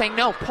freshman over saying,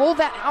 no, pull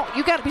that out.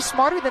 You got to be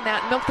smarter than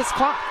that and milk this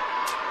clock.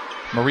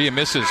 Maria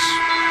misses.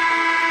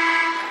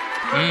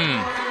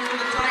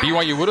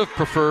 BYU would have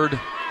preferred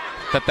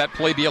that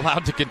play be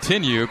allowed to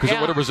continue because it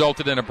would have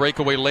resulted in a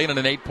breakaway late and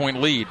an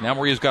 8-point lead. Now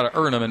Maria's got to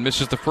earn them and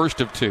misses the first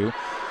of 2.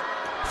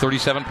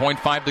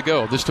 37.5 to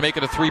go. This to make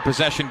it a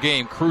 3-possession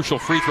game. Crucial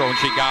free throw, and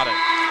she got it.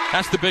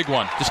 That's the big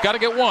one. Just got to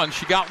get one.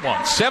 She got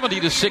one.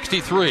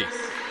 70-63.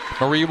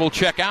 Maria will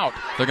check out.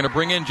 They're going to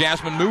bring in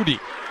Jasmine Moody.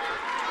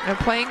 And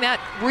playing that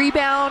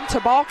rebound to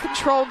ball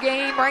control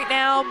game right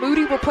now.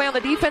 Moody will play on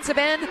the defensive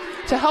end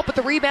to help with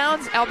the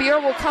rebounds.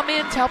 Albiero will come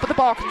in to help with the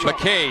ball control.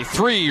 McKay,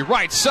 3,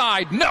 right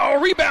side.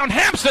 No, rebound.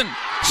 Hampson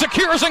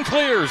secures and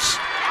clears.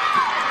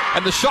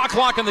 And the shot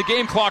clock and the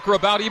game clock are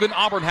about even.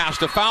 Auburn has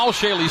to foul.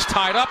 Shaley's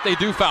tied up. They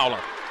do foul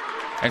her.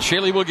 And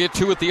Shaley will get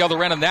 2 at the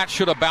other end, and that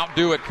should about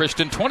do it,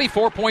 Kristen.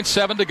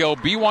 24.7 to go.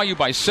 BYU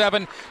by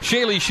 7.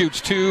 Shaley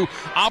shoots 2.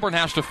 Auburn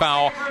has to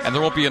foul, and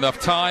there won't be enough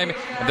time.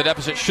 And the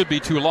deficit should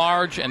be too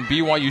large, and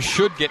BYU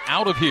should get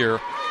out of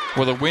here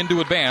with a win to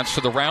advance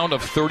to the round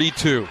of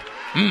 32.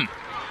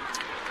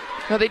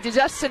 No, they did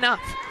just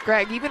enough,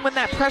 Greg. Even when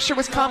that pressure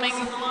was coming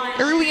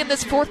early in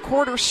this fourth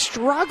quarter,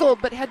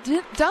 struggled, but had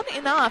done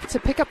enough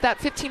to pick up that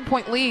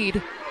 15-point lead.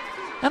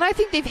 And I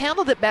think they've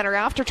handled it better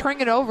after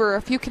turning it over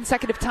a few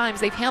consecutive times.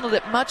 They've handled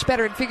it much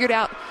better and figured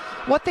out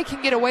what they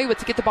can get away with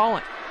to get the ball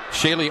in.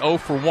 Shaylee 0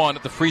 for 1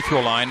 at the free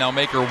throw line. Now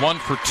make her 1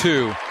 for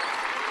 2.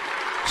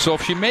 So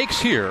if she makes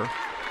here,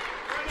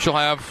 she'll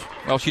have,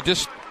 well, she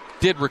just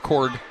did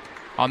record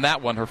on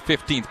that one her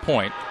 15th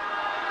point.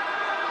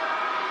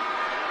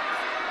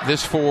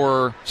 This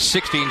for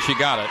 16, she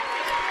got it.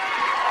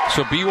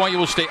 So BYU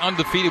will stay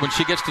undefeated when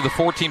she gets to the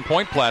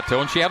 14-point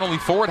plateau, and she had only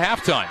 4 at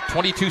halftime.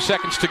 22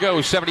 seconds to go,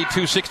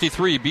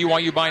 72-63,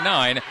 BYU by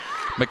 9.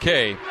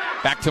 McKay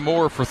back to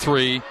Moore for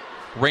 3.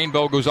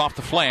 Rainbow goes off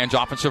the flange.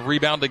 Offensive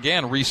rebound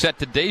again. Reset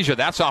to Deja.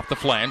 That's off the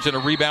flange. And a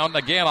rebound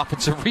again.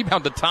 Offensive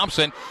rebound to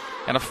Thompson.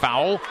 And a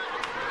foul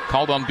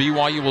called on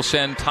BYU will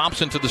send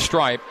Thompson to the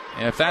stripe.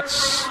 And if that's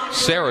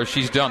Sarah,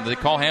 she's done. Did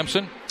they call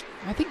Hampson?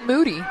 I think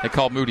Moody. They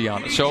called Moody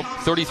on it. So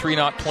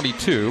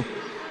 33-22.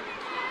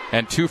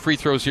 And 2 free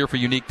throws here for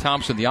Unique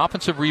Thompson. The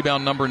offensive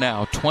rebound number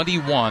now,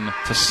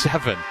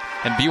 21-7.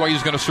 And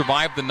BYU's going to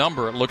survive the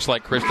number, it looks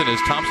like, Kristen, as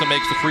Thompson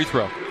makes the free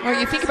throw. Well,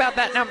 you think about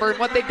that number and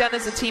what they've done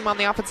as a team on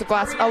the offensive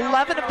glass.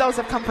 11 of those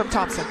have come from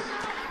Thompson.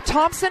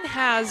 Thompson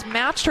has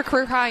matched her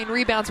career high in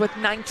rebounds with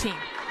 19.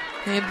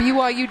 And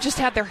BYU just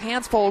had their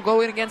hands full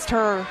going against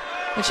her.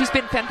 And she's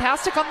been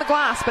fantastic on the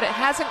glass, but it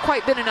hasn't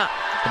quite been enough.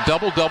 A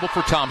double-double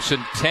for Thompson,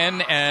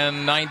 10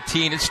 and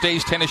 19. It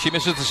stays 10 as she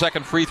misses the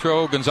second free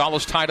throw.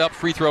 Gonzalez tied up,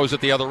 free throws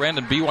at the other end,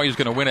 and BYU's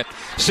going to win it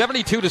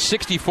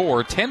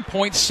 72-64.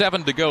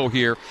 10.7 to go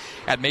here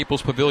at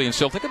Maples Pavilion.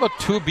 So think about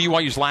 2 of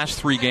BYU's last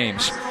 3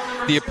 games.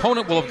 The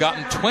opponent will have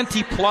gotten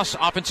 20-plus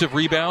offensive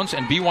rebounds,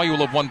 and BYU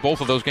will have won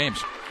both of those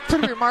games.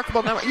 Pretty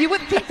remarkable number. You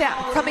wouldn't think that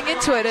coming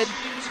into it. And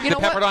the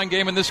Pepperdine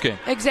game in this game.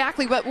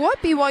 Exactly. But what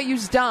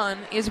BYU's done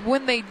is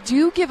when they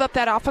do give up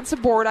that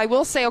offensive board, I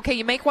will say, okay,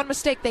 you make one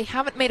mistake. They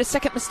haven't made a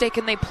second mistake,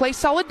 and they play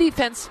solid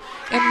defense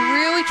and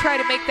really try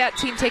to make that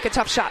team take a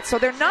tough shot. So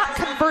they're not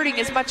converting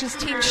as much as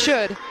teams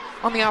should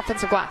on the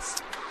offensive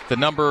glass. The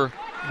number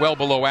well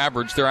below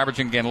average. They're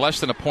averaging, again,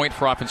 less than a point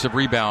for offensive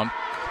rebound.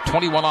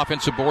 21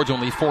 offensive boards,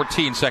 only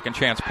 14 second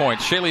chance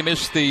points. Shaylee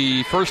missed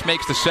the first,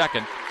 makes the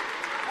second.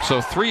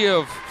 So 3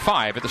 of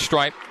 5 at the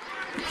stripe,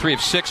 3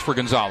 of 6 for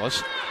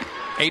Gonzalez.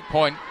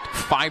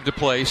 8.5 to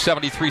play,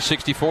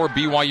 73-64.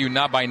 BYU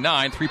now by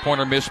 9.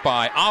 3-pointer missed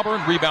by Auburn.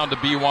 Rebound to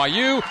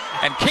BYU.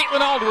 And Caitlyn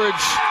Alldredge,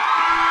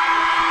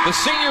 the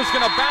senior's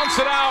going to bounce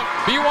it out.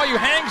 BYU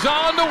hangs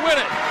on to win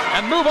it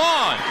and move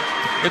on.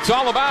 It's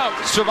all about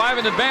survive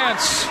and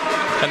advance.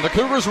 And the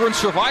Cougars were in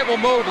survival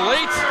mode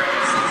late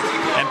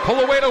and pull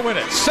away to win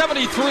it.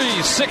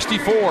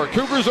 73-64.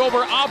 Cougars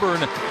over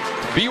Auburn.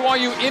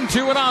 BYU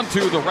into and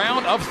onto the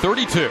round of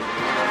 32.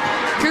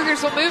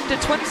 Cougars will move to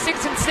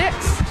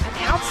 26-6.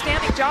 An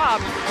outstanding job.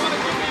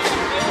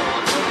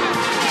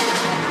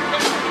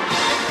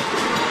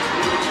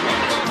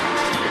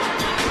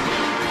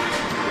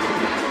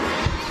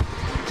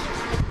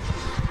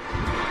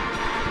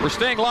 We're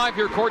staying live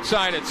here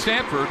courtside at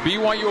Stanford.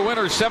 BYU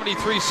winners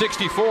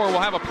 73-64. We'll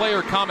have a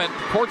player comment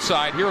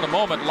courtside here in a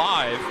moment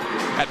live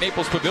at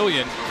Maples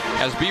Pavilion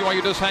as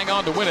BYU does hang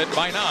on to win it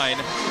by 9.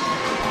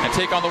 And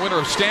take on the winner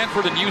of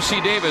Stanford and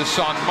UC Davis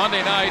on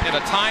Monday night at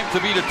a time to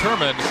be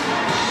determined.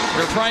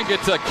 We're going to try and get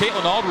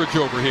Caitlyn Alldredge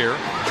over here.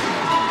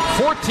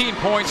 14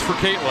 points for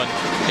Caitlyn,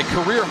 a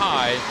career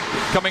high,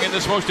 coming in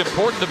this most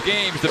important of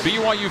games. The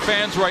BYU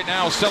fans right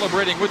now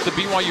celebrating with the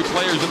BYU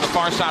players on the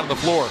far side of the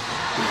floor.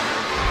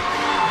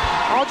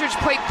 Alldredge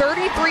played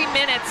 33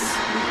 minutes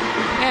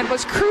and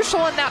was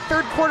crucial in that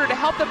third quarter to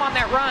help them on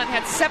that run.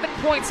 Had 7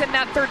 points in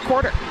that third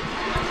quarter.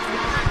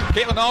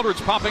 Caitlyn Alldredge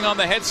popping on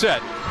the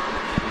headset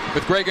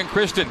with Greg and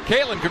Kristen.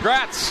 Caitlyn,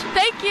 congrats.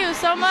 Thank you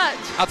so much.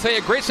 I'll tell you,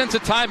 a great sense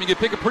of time. You could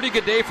pick a pretty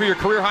good day for your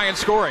career high in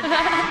scoring.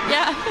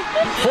 Yeah.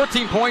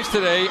 14 points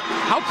today.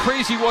 How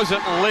crazy was it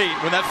late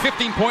when that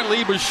 15-point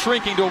lead was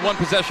shrinking to a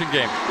one-possession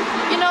game?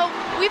 You know,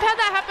 we've had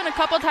that happen a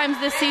couple times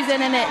this season,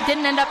 and it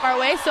didn't end up our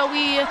way, so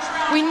we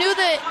knew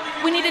that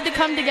we needed to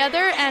come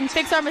together and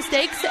fix our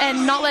mistakes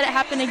and not let it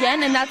happen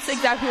again, and that's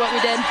exactly what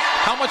we did.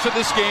 How much of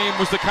this game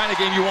was the kind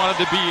of game you wanted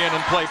to be in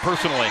and play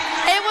personally?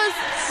 It was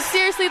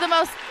seriously the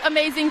most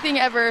amazing thing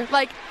ever.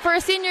 Like, for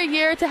a senior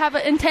year to have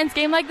an intense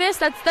game like this,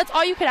 that's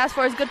all you could ask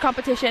for is good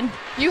competition.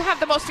 You have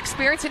the most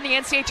experience in the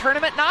NCAA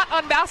tournament, not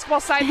on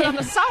basketball side, but on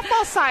the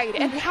softball side.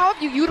 And how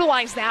have you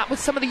utilized that with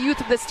some of the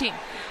youth of this team?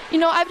 You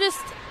know, I've just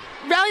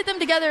rallied them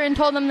together and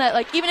told them that,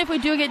 like, even if we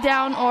do get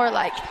down or,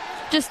 like,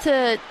 just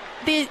to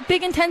the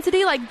big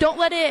intensity, like, don't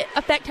let it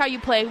affect how you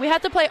play. We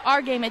have to play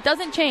our game. It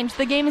doesn't change.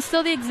 The game is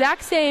still the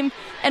exact same,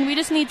 and we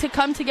just need to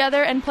come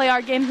together and play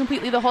our game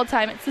completely the whole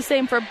time. It's the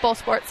same for both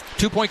sports.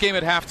 2-point game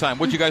at halftime.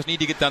 What do you guys need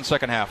to get done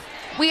second half?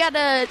 We had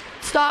to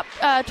stop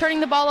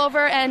turning the ball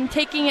over and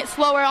taking it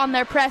slower on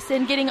their press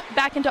and getting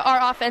back into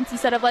our offense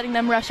instead of letting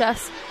them rush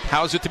us.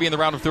 How is it to be in the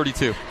round of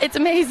 32? It's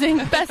amazing.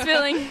 Best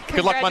feeling.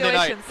 Good luck Monday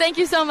night. Thank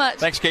you so much.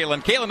 Thanks,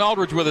 Caitlyn. Caitlyn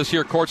Alldredge with us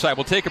here courtside.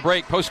 We'll take a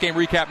break. Post-game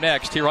recap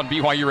next here on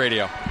BYU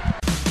Radio.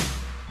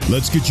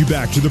 Let's get you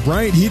back to the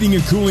Bryant Heating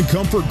and Cooling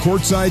Comfort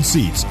courtside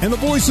seats and the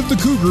voice of the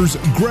Cougars,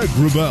 Greg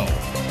Wrubell.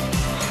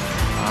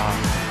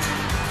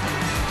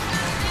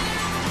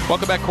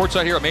 Welcome back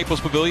courtside here at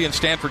Maples Pavilion,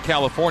 Stanford,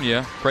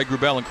 California. Craig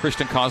Rubel and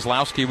Kristen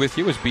Kozlowski with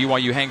you as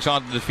BYU hangs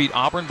on to defeat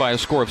Auburn by a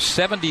score of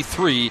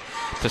 73-64.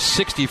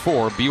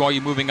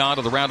 BYU moving on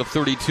to the round of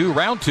 32.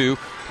 Round 2,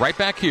 right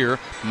back here,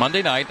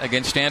 Monday night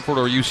against Stanford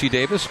or UC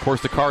Davis. Of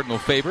course, the Cardinal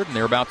favored, and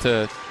they're about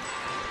to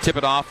tip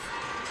it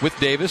off with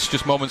Davis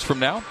just moments from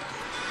now.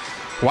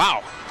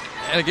 Wow.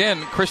 And again,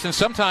 Kristen,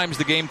 sometimes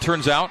the game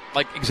turns out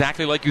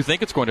exactly like you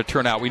think it's going to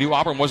turn out. We knew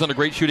Auburn wasn't a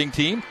great shooting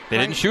team. They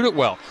didn't shoot it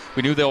well.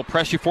 We knew they'll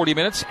press you 40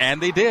 minutes,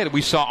 and they did.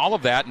 We saw all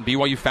of that, and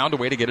BYU found a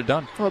way to get it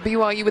done. Well,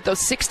 BYU with those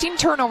 16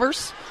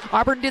 turnovers.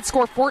 Auburn did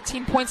score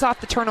 14 points off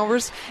the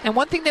turnovers. And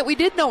one thing that we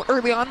did note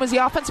early on was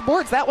the offensive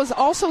boards. That was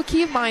also a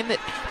key of mine, that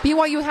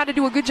BYU had to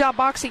do a good job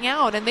boxing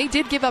out, and they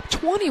did give up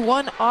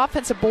 21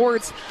 offensive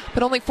boards,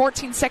 but only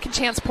 14 second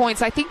chance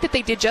points. I think that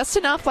they did just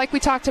enough, like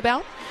we talked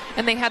about.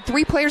 And they had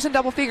 3 players in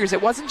double figures.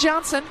 It wasn't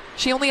Johnson.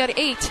 She only had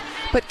 8.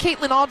 But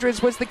Caitlyn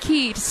Alldredge was the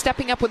key to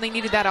stepping up when they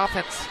needed that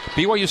offense.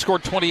 BYU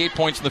scored 28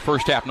 points in the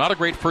first half. Not a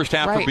great first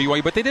half for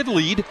BYU, but they did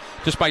lead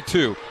just by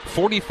 2.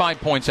 45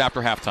 points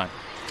after halftime.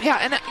 Yeah,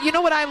 and you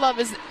know what I love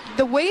is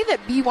the way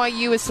that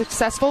BYU is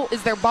successful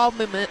is their ball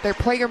movement, their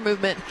player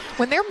movement.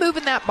 When they're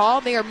moving that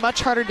ball, they are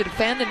much harder to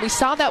defend, and we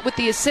saw that with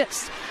the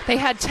assists. They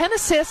had 10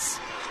 assists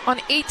on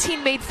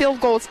 18 made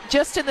field goals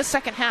just in the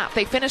second half.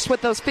 They finished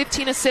with those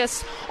 15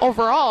 assists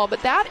overall,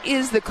 but that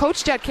is the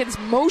Coach Judkins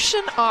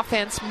motion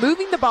offense,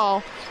 moving the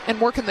ball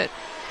and working it.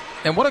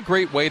 And what a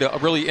great way to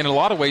really, in a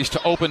lot of ways,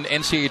 to open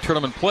NCAA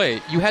tournament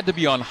play. You had to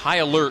be on high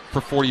alert for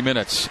 40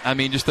 minutes. I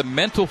mean, just the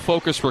mental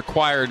focus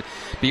required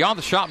beyond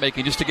the shot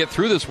making just to get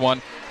through this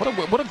one.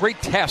 What a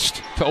great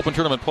test to open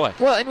tournament play.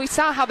 Well, and we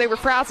saw how they were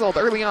frazzled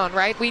early on,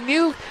 right? We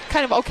knew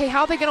kind of, okay,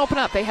 how are they going to open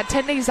up? They had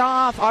 10 days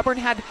off. Auburn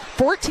had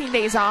 14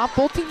 days off.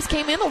 Both teams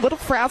came in a little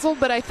frazzled,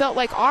 but I felt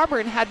like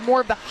Auburn had more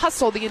of the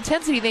hustle, the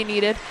intensity they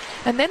needed.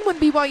 And then when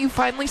BYU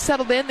finally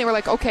settled in, they were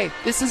like, okay,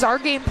 this is our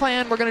game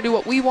plan. We're going to do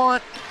what we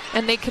want.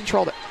 And they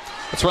controlled it.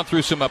 Let's run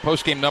through some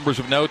post-game numbers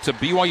of note.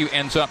 BYU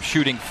ends up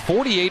shooting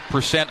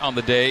 48% on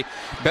the day,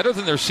 better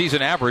than their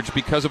season average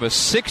because of a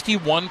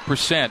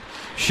 61%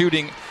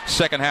 shooting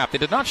second half. They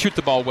did not shoot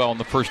the ball well in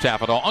the first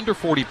half at all, under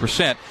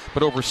 40%,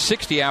 but over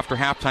 60 after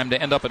halftime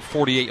to end up at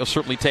 48. You'll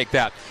certainly take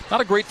that.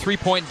 Not a great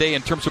three-point day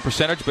in terms of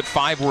percentage, but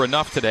 5 were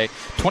enough today.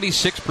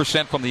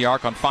 26% from the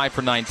arc on 5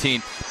 for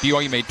 19.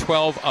 BYU made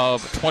 12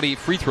 of 20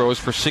 free throws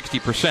for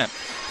 60%.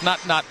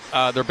 Not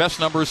their best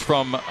numbers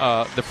from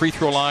the free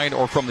throw line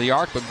or from the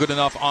arc, but good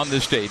enough on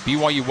this day.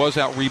 BYU was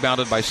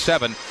out-rebounded by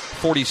 7,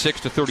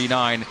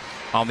 46-39.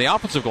 On the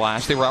offensive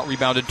glass, they were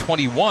out-rebounded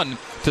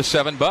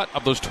 21-7, but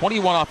of those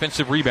 21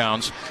 offensive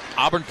rebounds,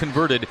 Auburn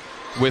converted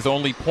with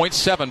only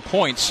 0.7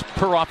 points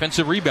per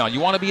offensive rebound. You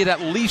want to be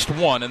at least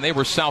 1, and they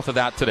were south of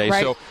that today.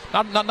 Right. So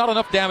not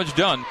enough damage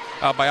done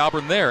by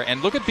Auburn there.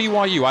 And look at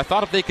BYU. I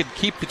thought if they could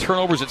keep the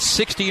turnovers at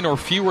 16 or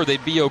fewer,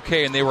 they'd be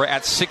okay, and they were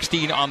at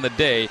 16 on the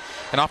day.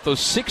 And off those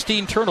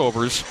 16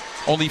 turnovers,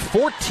 only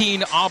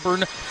 14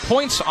 Auburn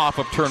points off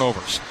of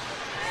turnovers.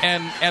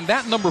 And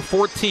that number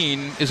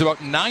 14 is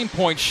about 9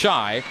 points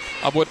shy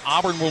of what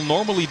Auburn will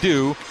normally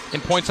do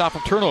in points off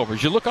of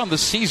turnovers. You look on the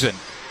season,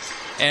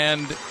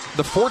 and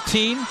the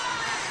 14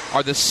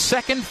 are the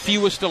second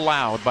fewest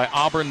allowed by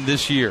Auburn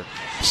this year.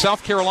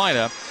 South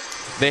Carolina,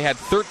 they had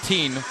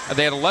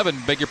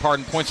 11,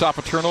 points off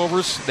of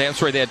turnovers. They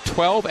had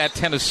 12 at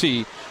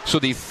Tennessee. So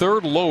the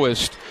third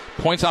lowest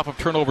points off of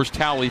turnovers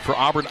tally for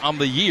Auburn on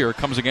the year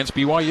comes against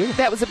BYU.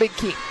 That was a big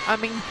key. I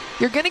mean,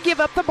 you're going to give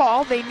up the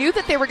ball. They knew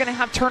that they were going to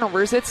have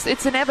turnovers.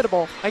 It's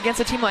inevitable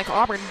against a team like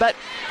Auburn. But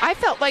I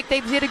felt like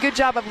they did a good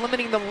job of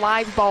limiting the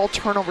live ball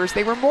turnovers.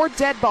 They were more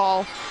dead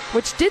ball,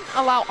 which didn't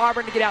allow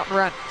Auburn to get out and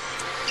run.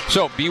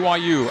 So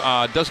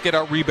BYU does get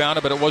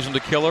out-rebounded, but it wasn't a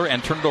killer,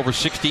 and turned it over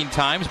 16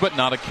 times, but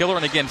not a killer.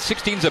 And again,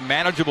 16 is a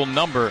manageable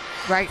number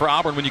for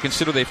Auburn when you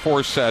consider they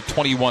force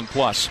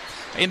 21-plus.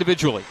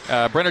 Individually,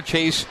 Brenna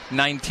Chase,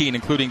 19,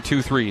 including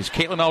 2 threes.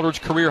 Caitlyn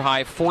Alldredge, career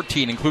high,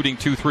 14, including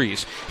 2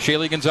 threes.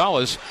 Shaylee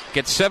Gonzalez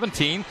gets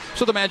 17,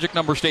 so the magic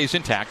number stays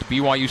intact.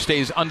 BYU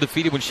stays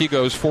undefeated when she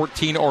goes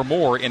 14 or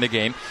more in a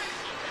game.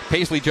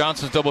 Paisley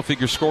Johnson's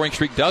double-figure scoring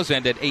streak does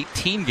end at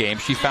 18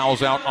 games. She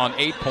fouls out on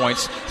 8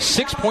 points.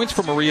 6 points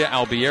for Maria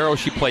Albiero.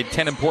 She played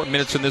 10 important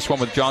minutes in this one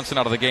with Johnson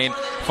out of the game.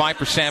 5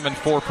 for Salmon,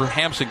 4 for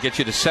Hampson gets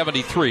you to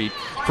 73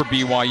 for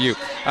BYU.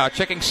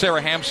 Checking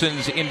Sarah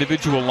Hampson's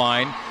individual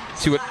line.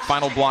 See what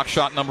final block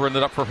shot number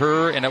ended up for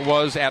her, and it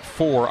was at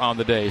 4 on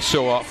the day.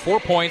 So 4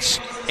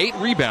 points, 8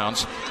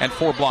 rebounds, and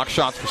 4 block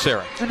shots for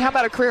Sarah. And how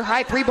about a career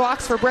high 3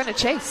 blocks for Brenna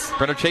Chase?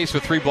 Brenna Chase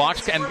with 3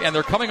 blocks, and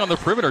they're coming on the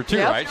perimeter too,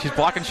 right? She's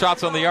blocking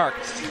shots on the arc.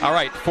 All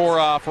right, for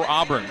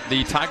Auburn,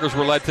 the Tigers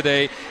were led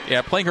today,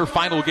 playing her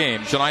final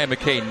game. Janiah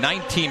McKay,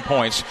 19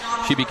 points.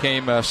 She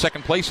became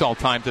second place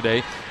all-time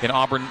today in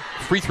Auburn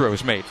free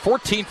throws made.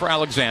 14 for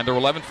Alexander,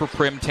 11 for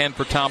Prim, 10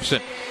 for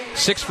Thompson.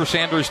 6 for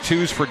Sanders,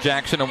 2s for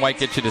Jackson, and White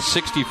gets you to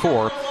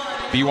 64.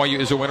 BYU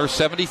is a winner,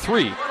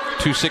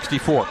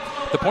 73-64.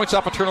 The points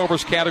off of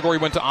turnovers category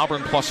went to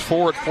Auburn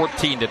 +4 at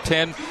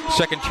 14-10.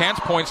 Second chance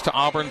points to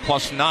Auburn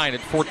 +9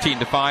 at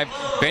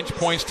 14-5. Bench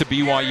points to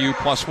BYU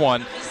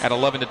 +1 at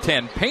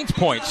 11-10. Paint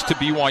points to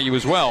BYU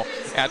as well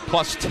at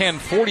 +10,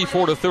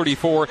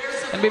 44-34.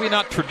 And maybe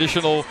not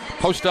traditional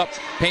post-up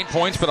paint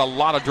points, but a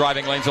lot of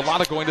driving lanes, a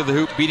lot of going to the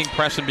hoop, beating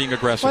press and being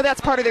aggressive. Well,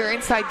 that's part of their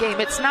inside game.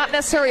 It's not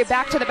necessarily a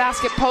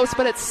back-to-the-basket post,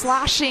 but it's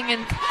slashing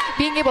and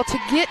being able to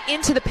get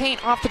into the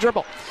paint off the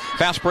dribble.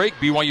 Fast break,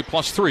 BYU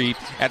 +3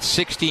 at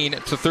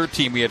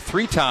 16-13. We had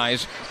 3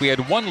 ties. We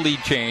had 1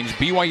 lead change.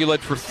 BYU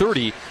led for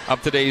 30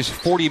 of today's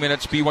 40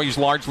 minutes. BYU's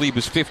large lead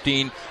was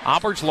 15.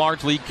 Auburn's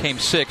large lead came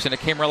 6, and it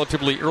came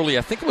relatively early.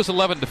 I think it was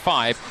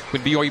 11-5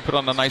 when BYU put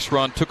on a nice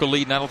run, took a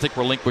lead, and I don't think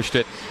relinquished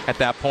it at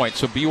that point.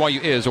 So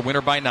BYU is a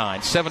winner by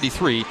 9,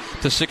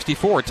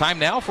 73-64. Time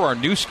now for our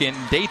Nu Skin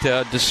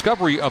data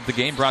discovery of the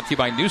game, brought to you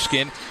by Nu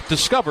Skin.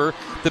 Discover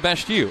the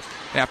best you.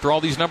 After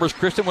all these numbers,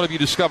 Kristen, what have you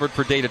discovered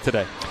for data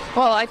today?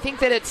 Well, I think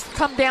that it's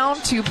come down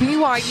to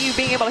BYU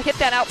being able to hit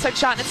that outside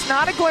shot, and it's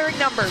not a glaring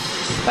number,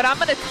 but I'm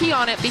going to key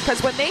on it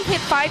because when they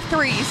hit 5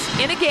 threes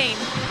in a game,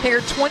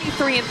 they're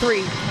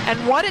 23-3.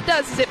 And what it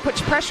does is it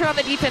puts pressure on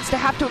the defense to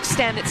have to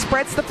extend. It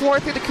spreads the floor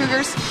through the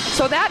Cougars.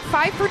 So that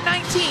 5 for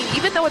 19,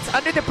 even though it's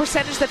under the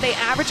percentage that they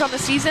average on the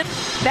season,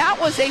 that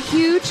was a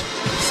huge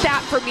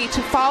stat for me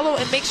to follow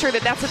and make sure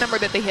that that's a number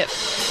that they hit.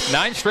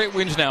 9 straight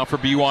wins now for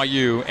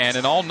BYU, and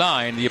in all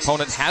 9, the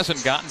opponent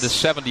hasn't gotten to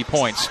 70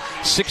 points.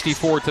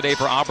 64 today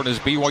for Auburn as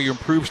BYU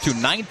improves to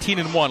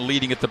 19-1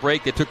 leading at the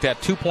break. They took that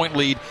 2-point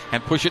lead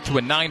and push it to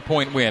a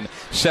 9-point win,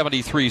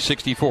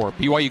 73-64.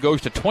 BYU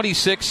goes to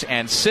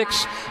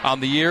 26-6 on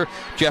the year.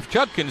 Jeff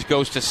Judkins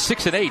goes to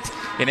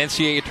 6-8 in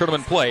NCAA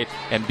tournament play,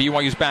 and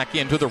BYU's back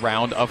into the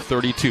round of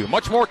 32.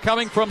 Much more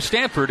coming from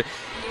Stanford.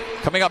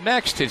 Coming up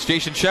next, it's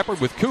Jason Shepard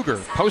with Cougar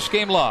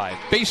Postgame Live,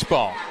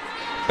 baseball,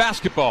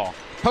 basketball,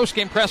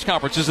 postgame press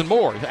conferences, and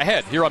more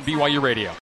ahead here on BYU Radio.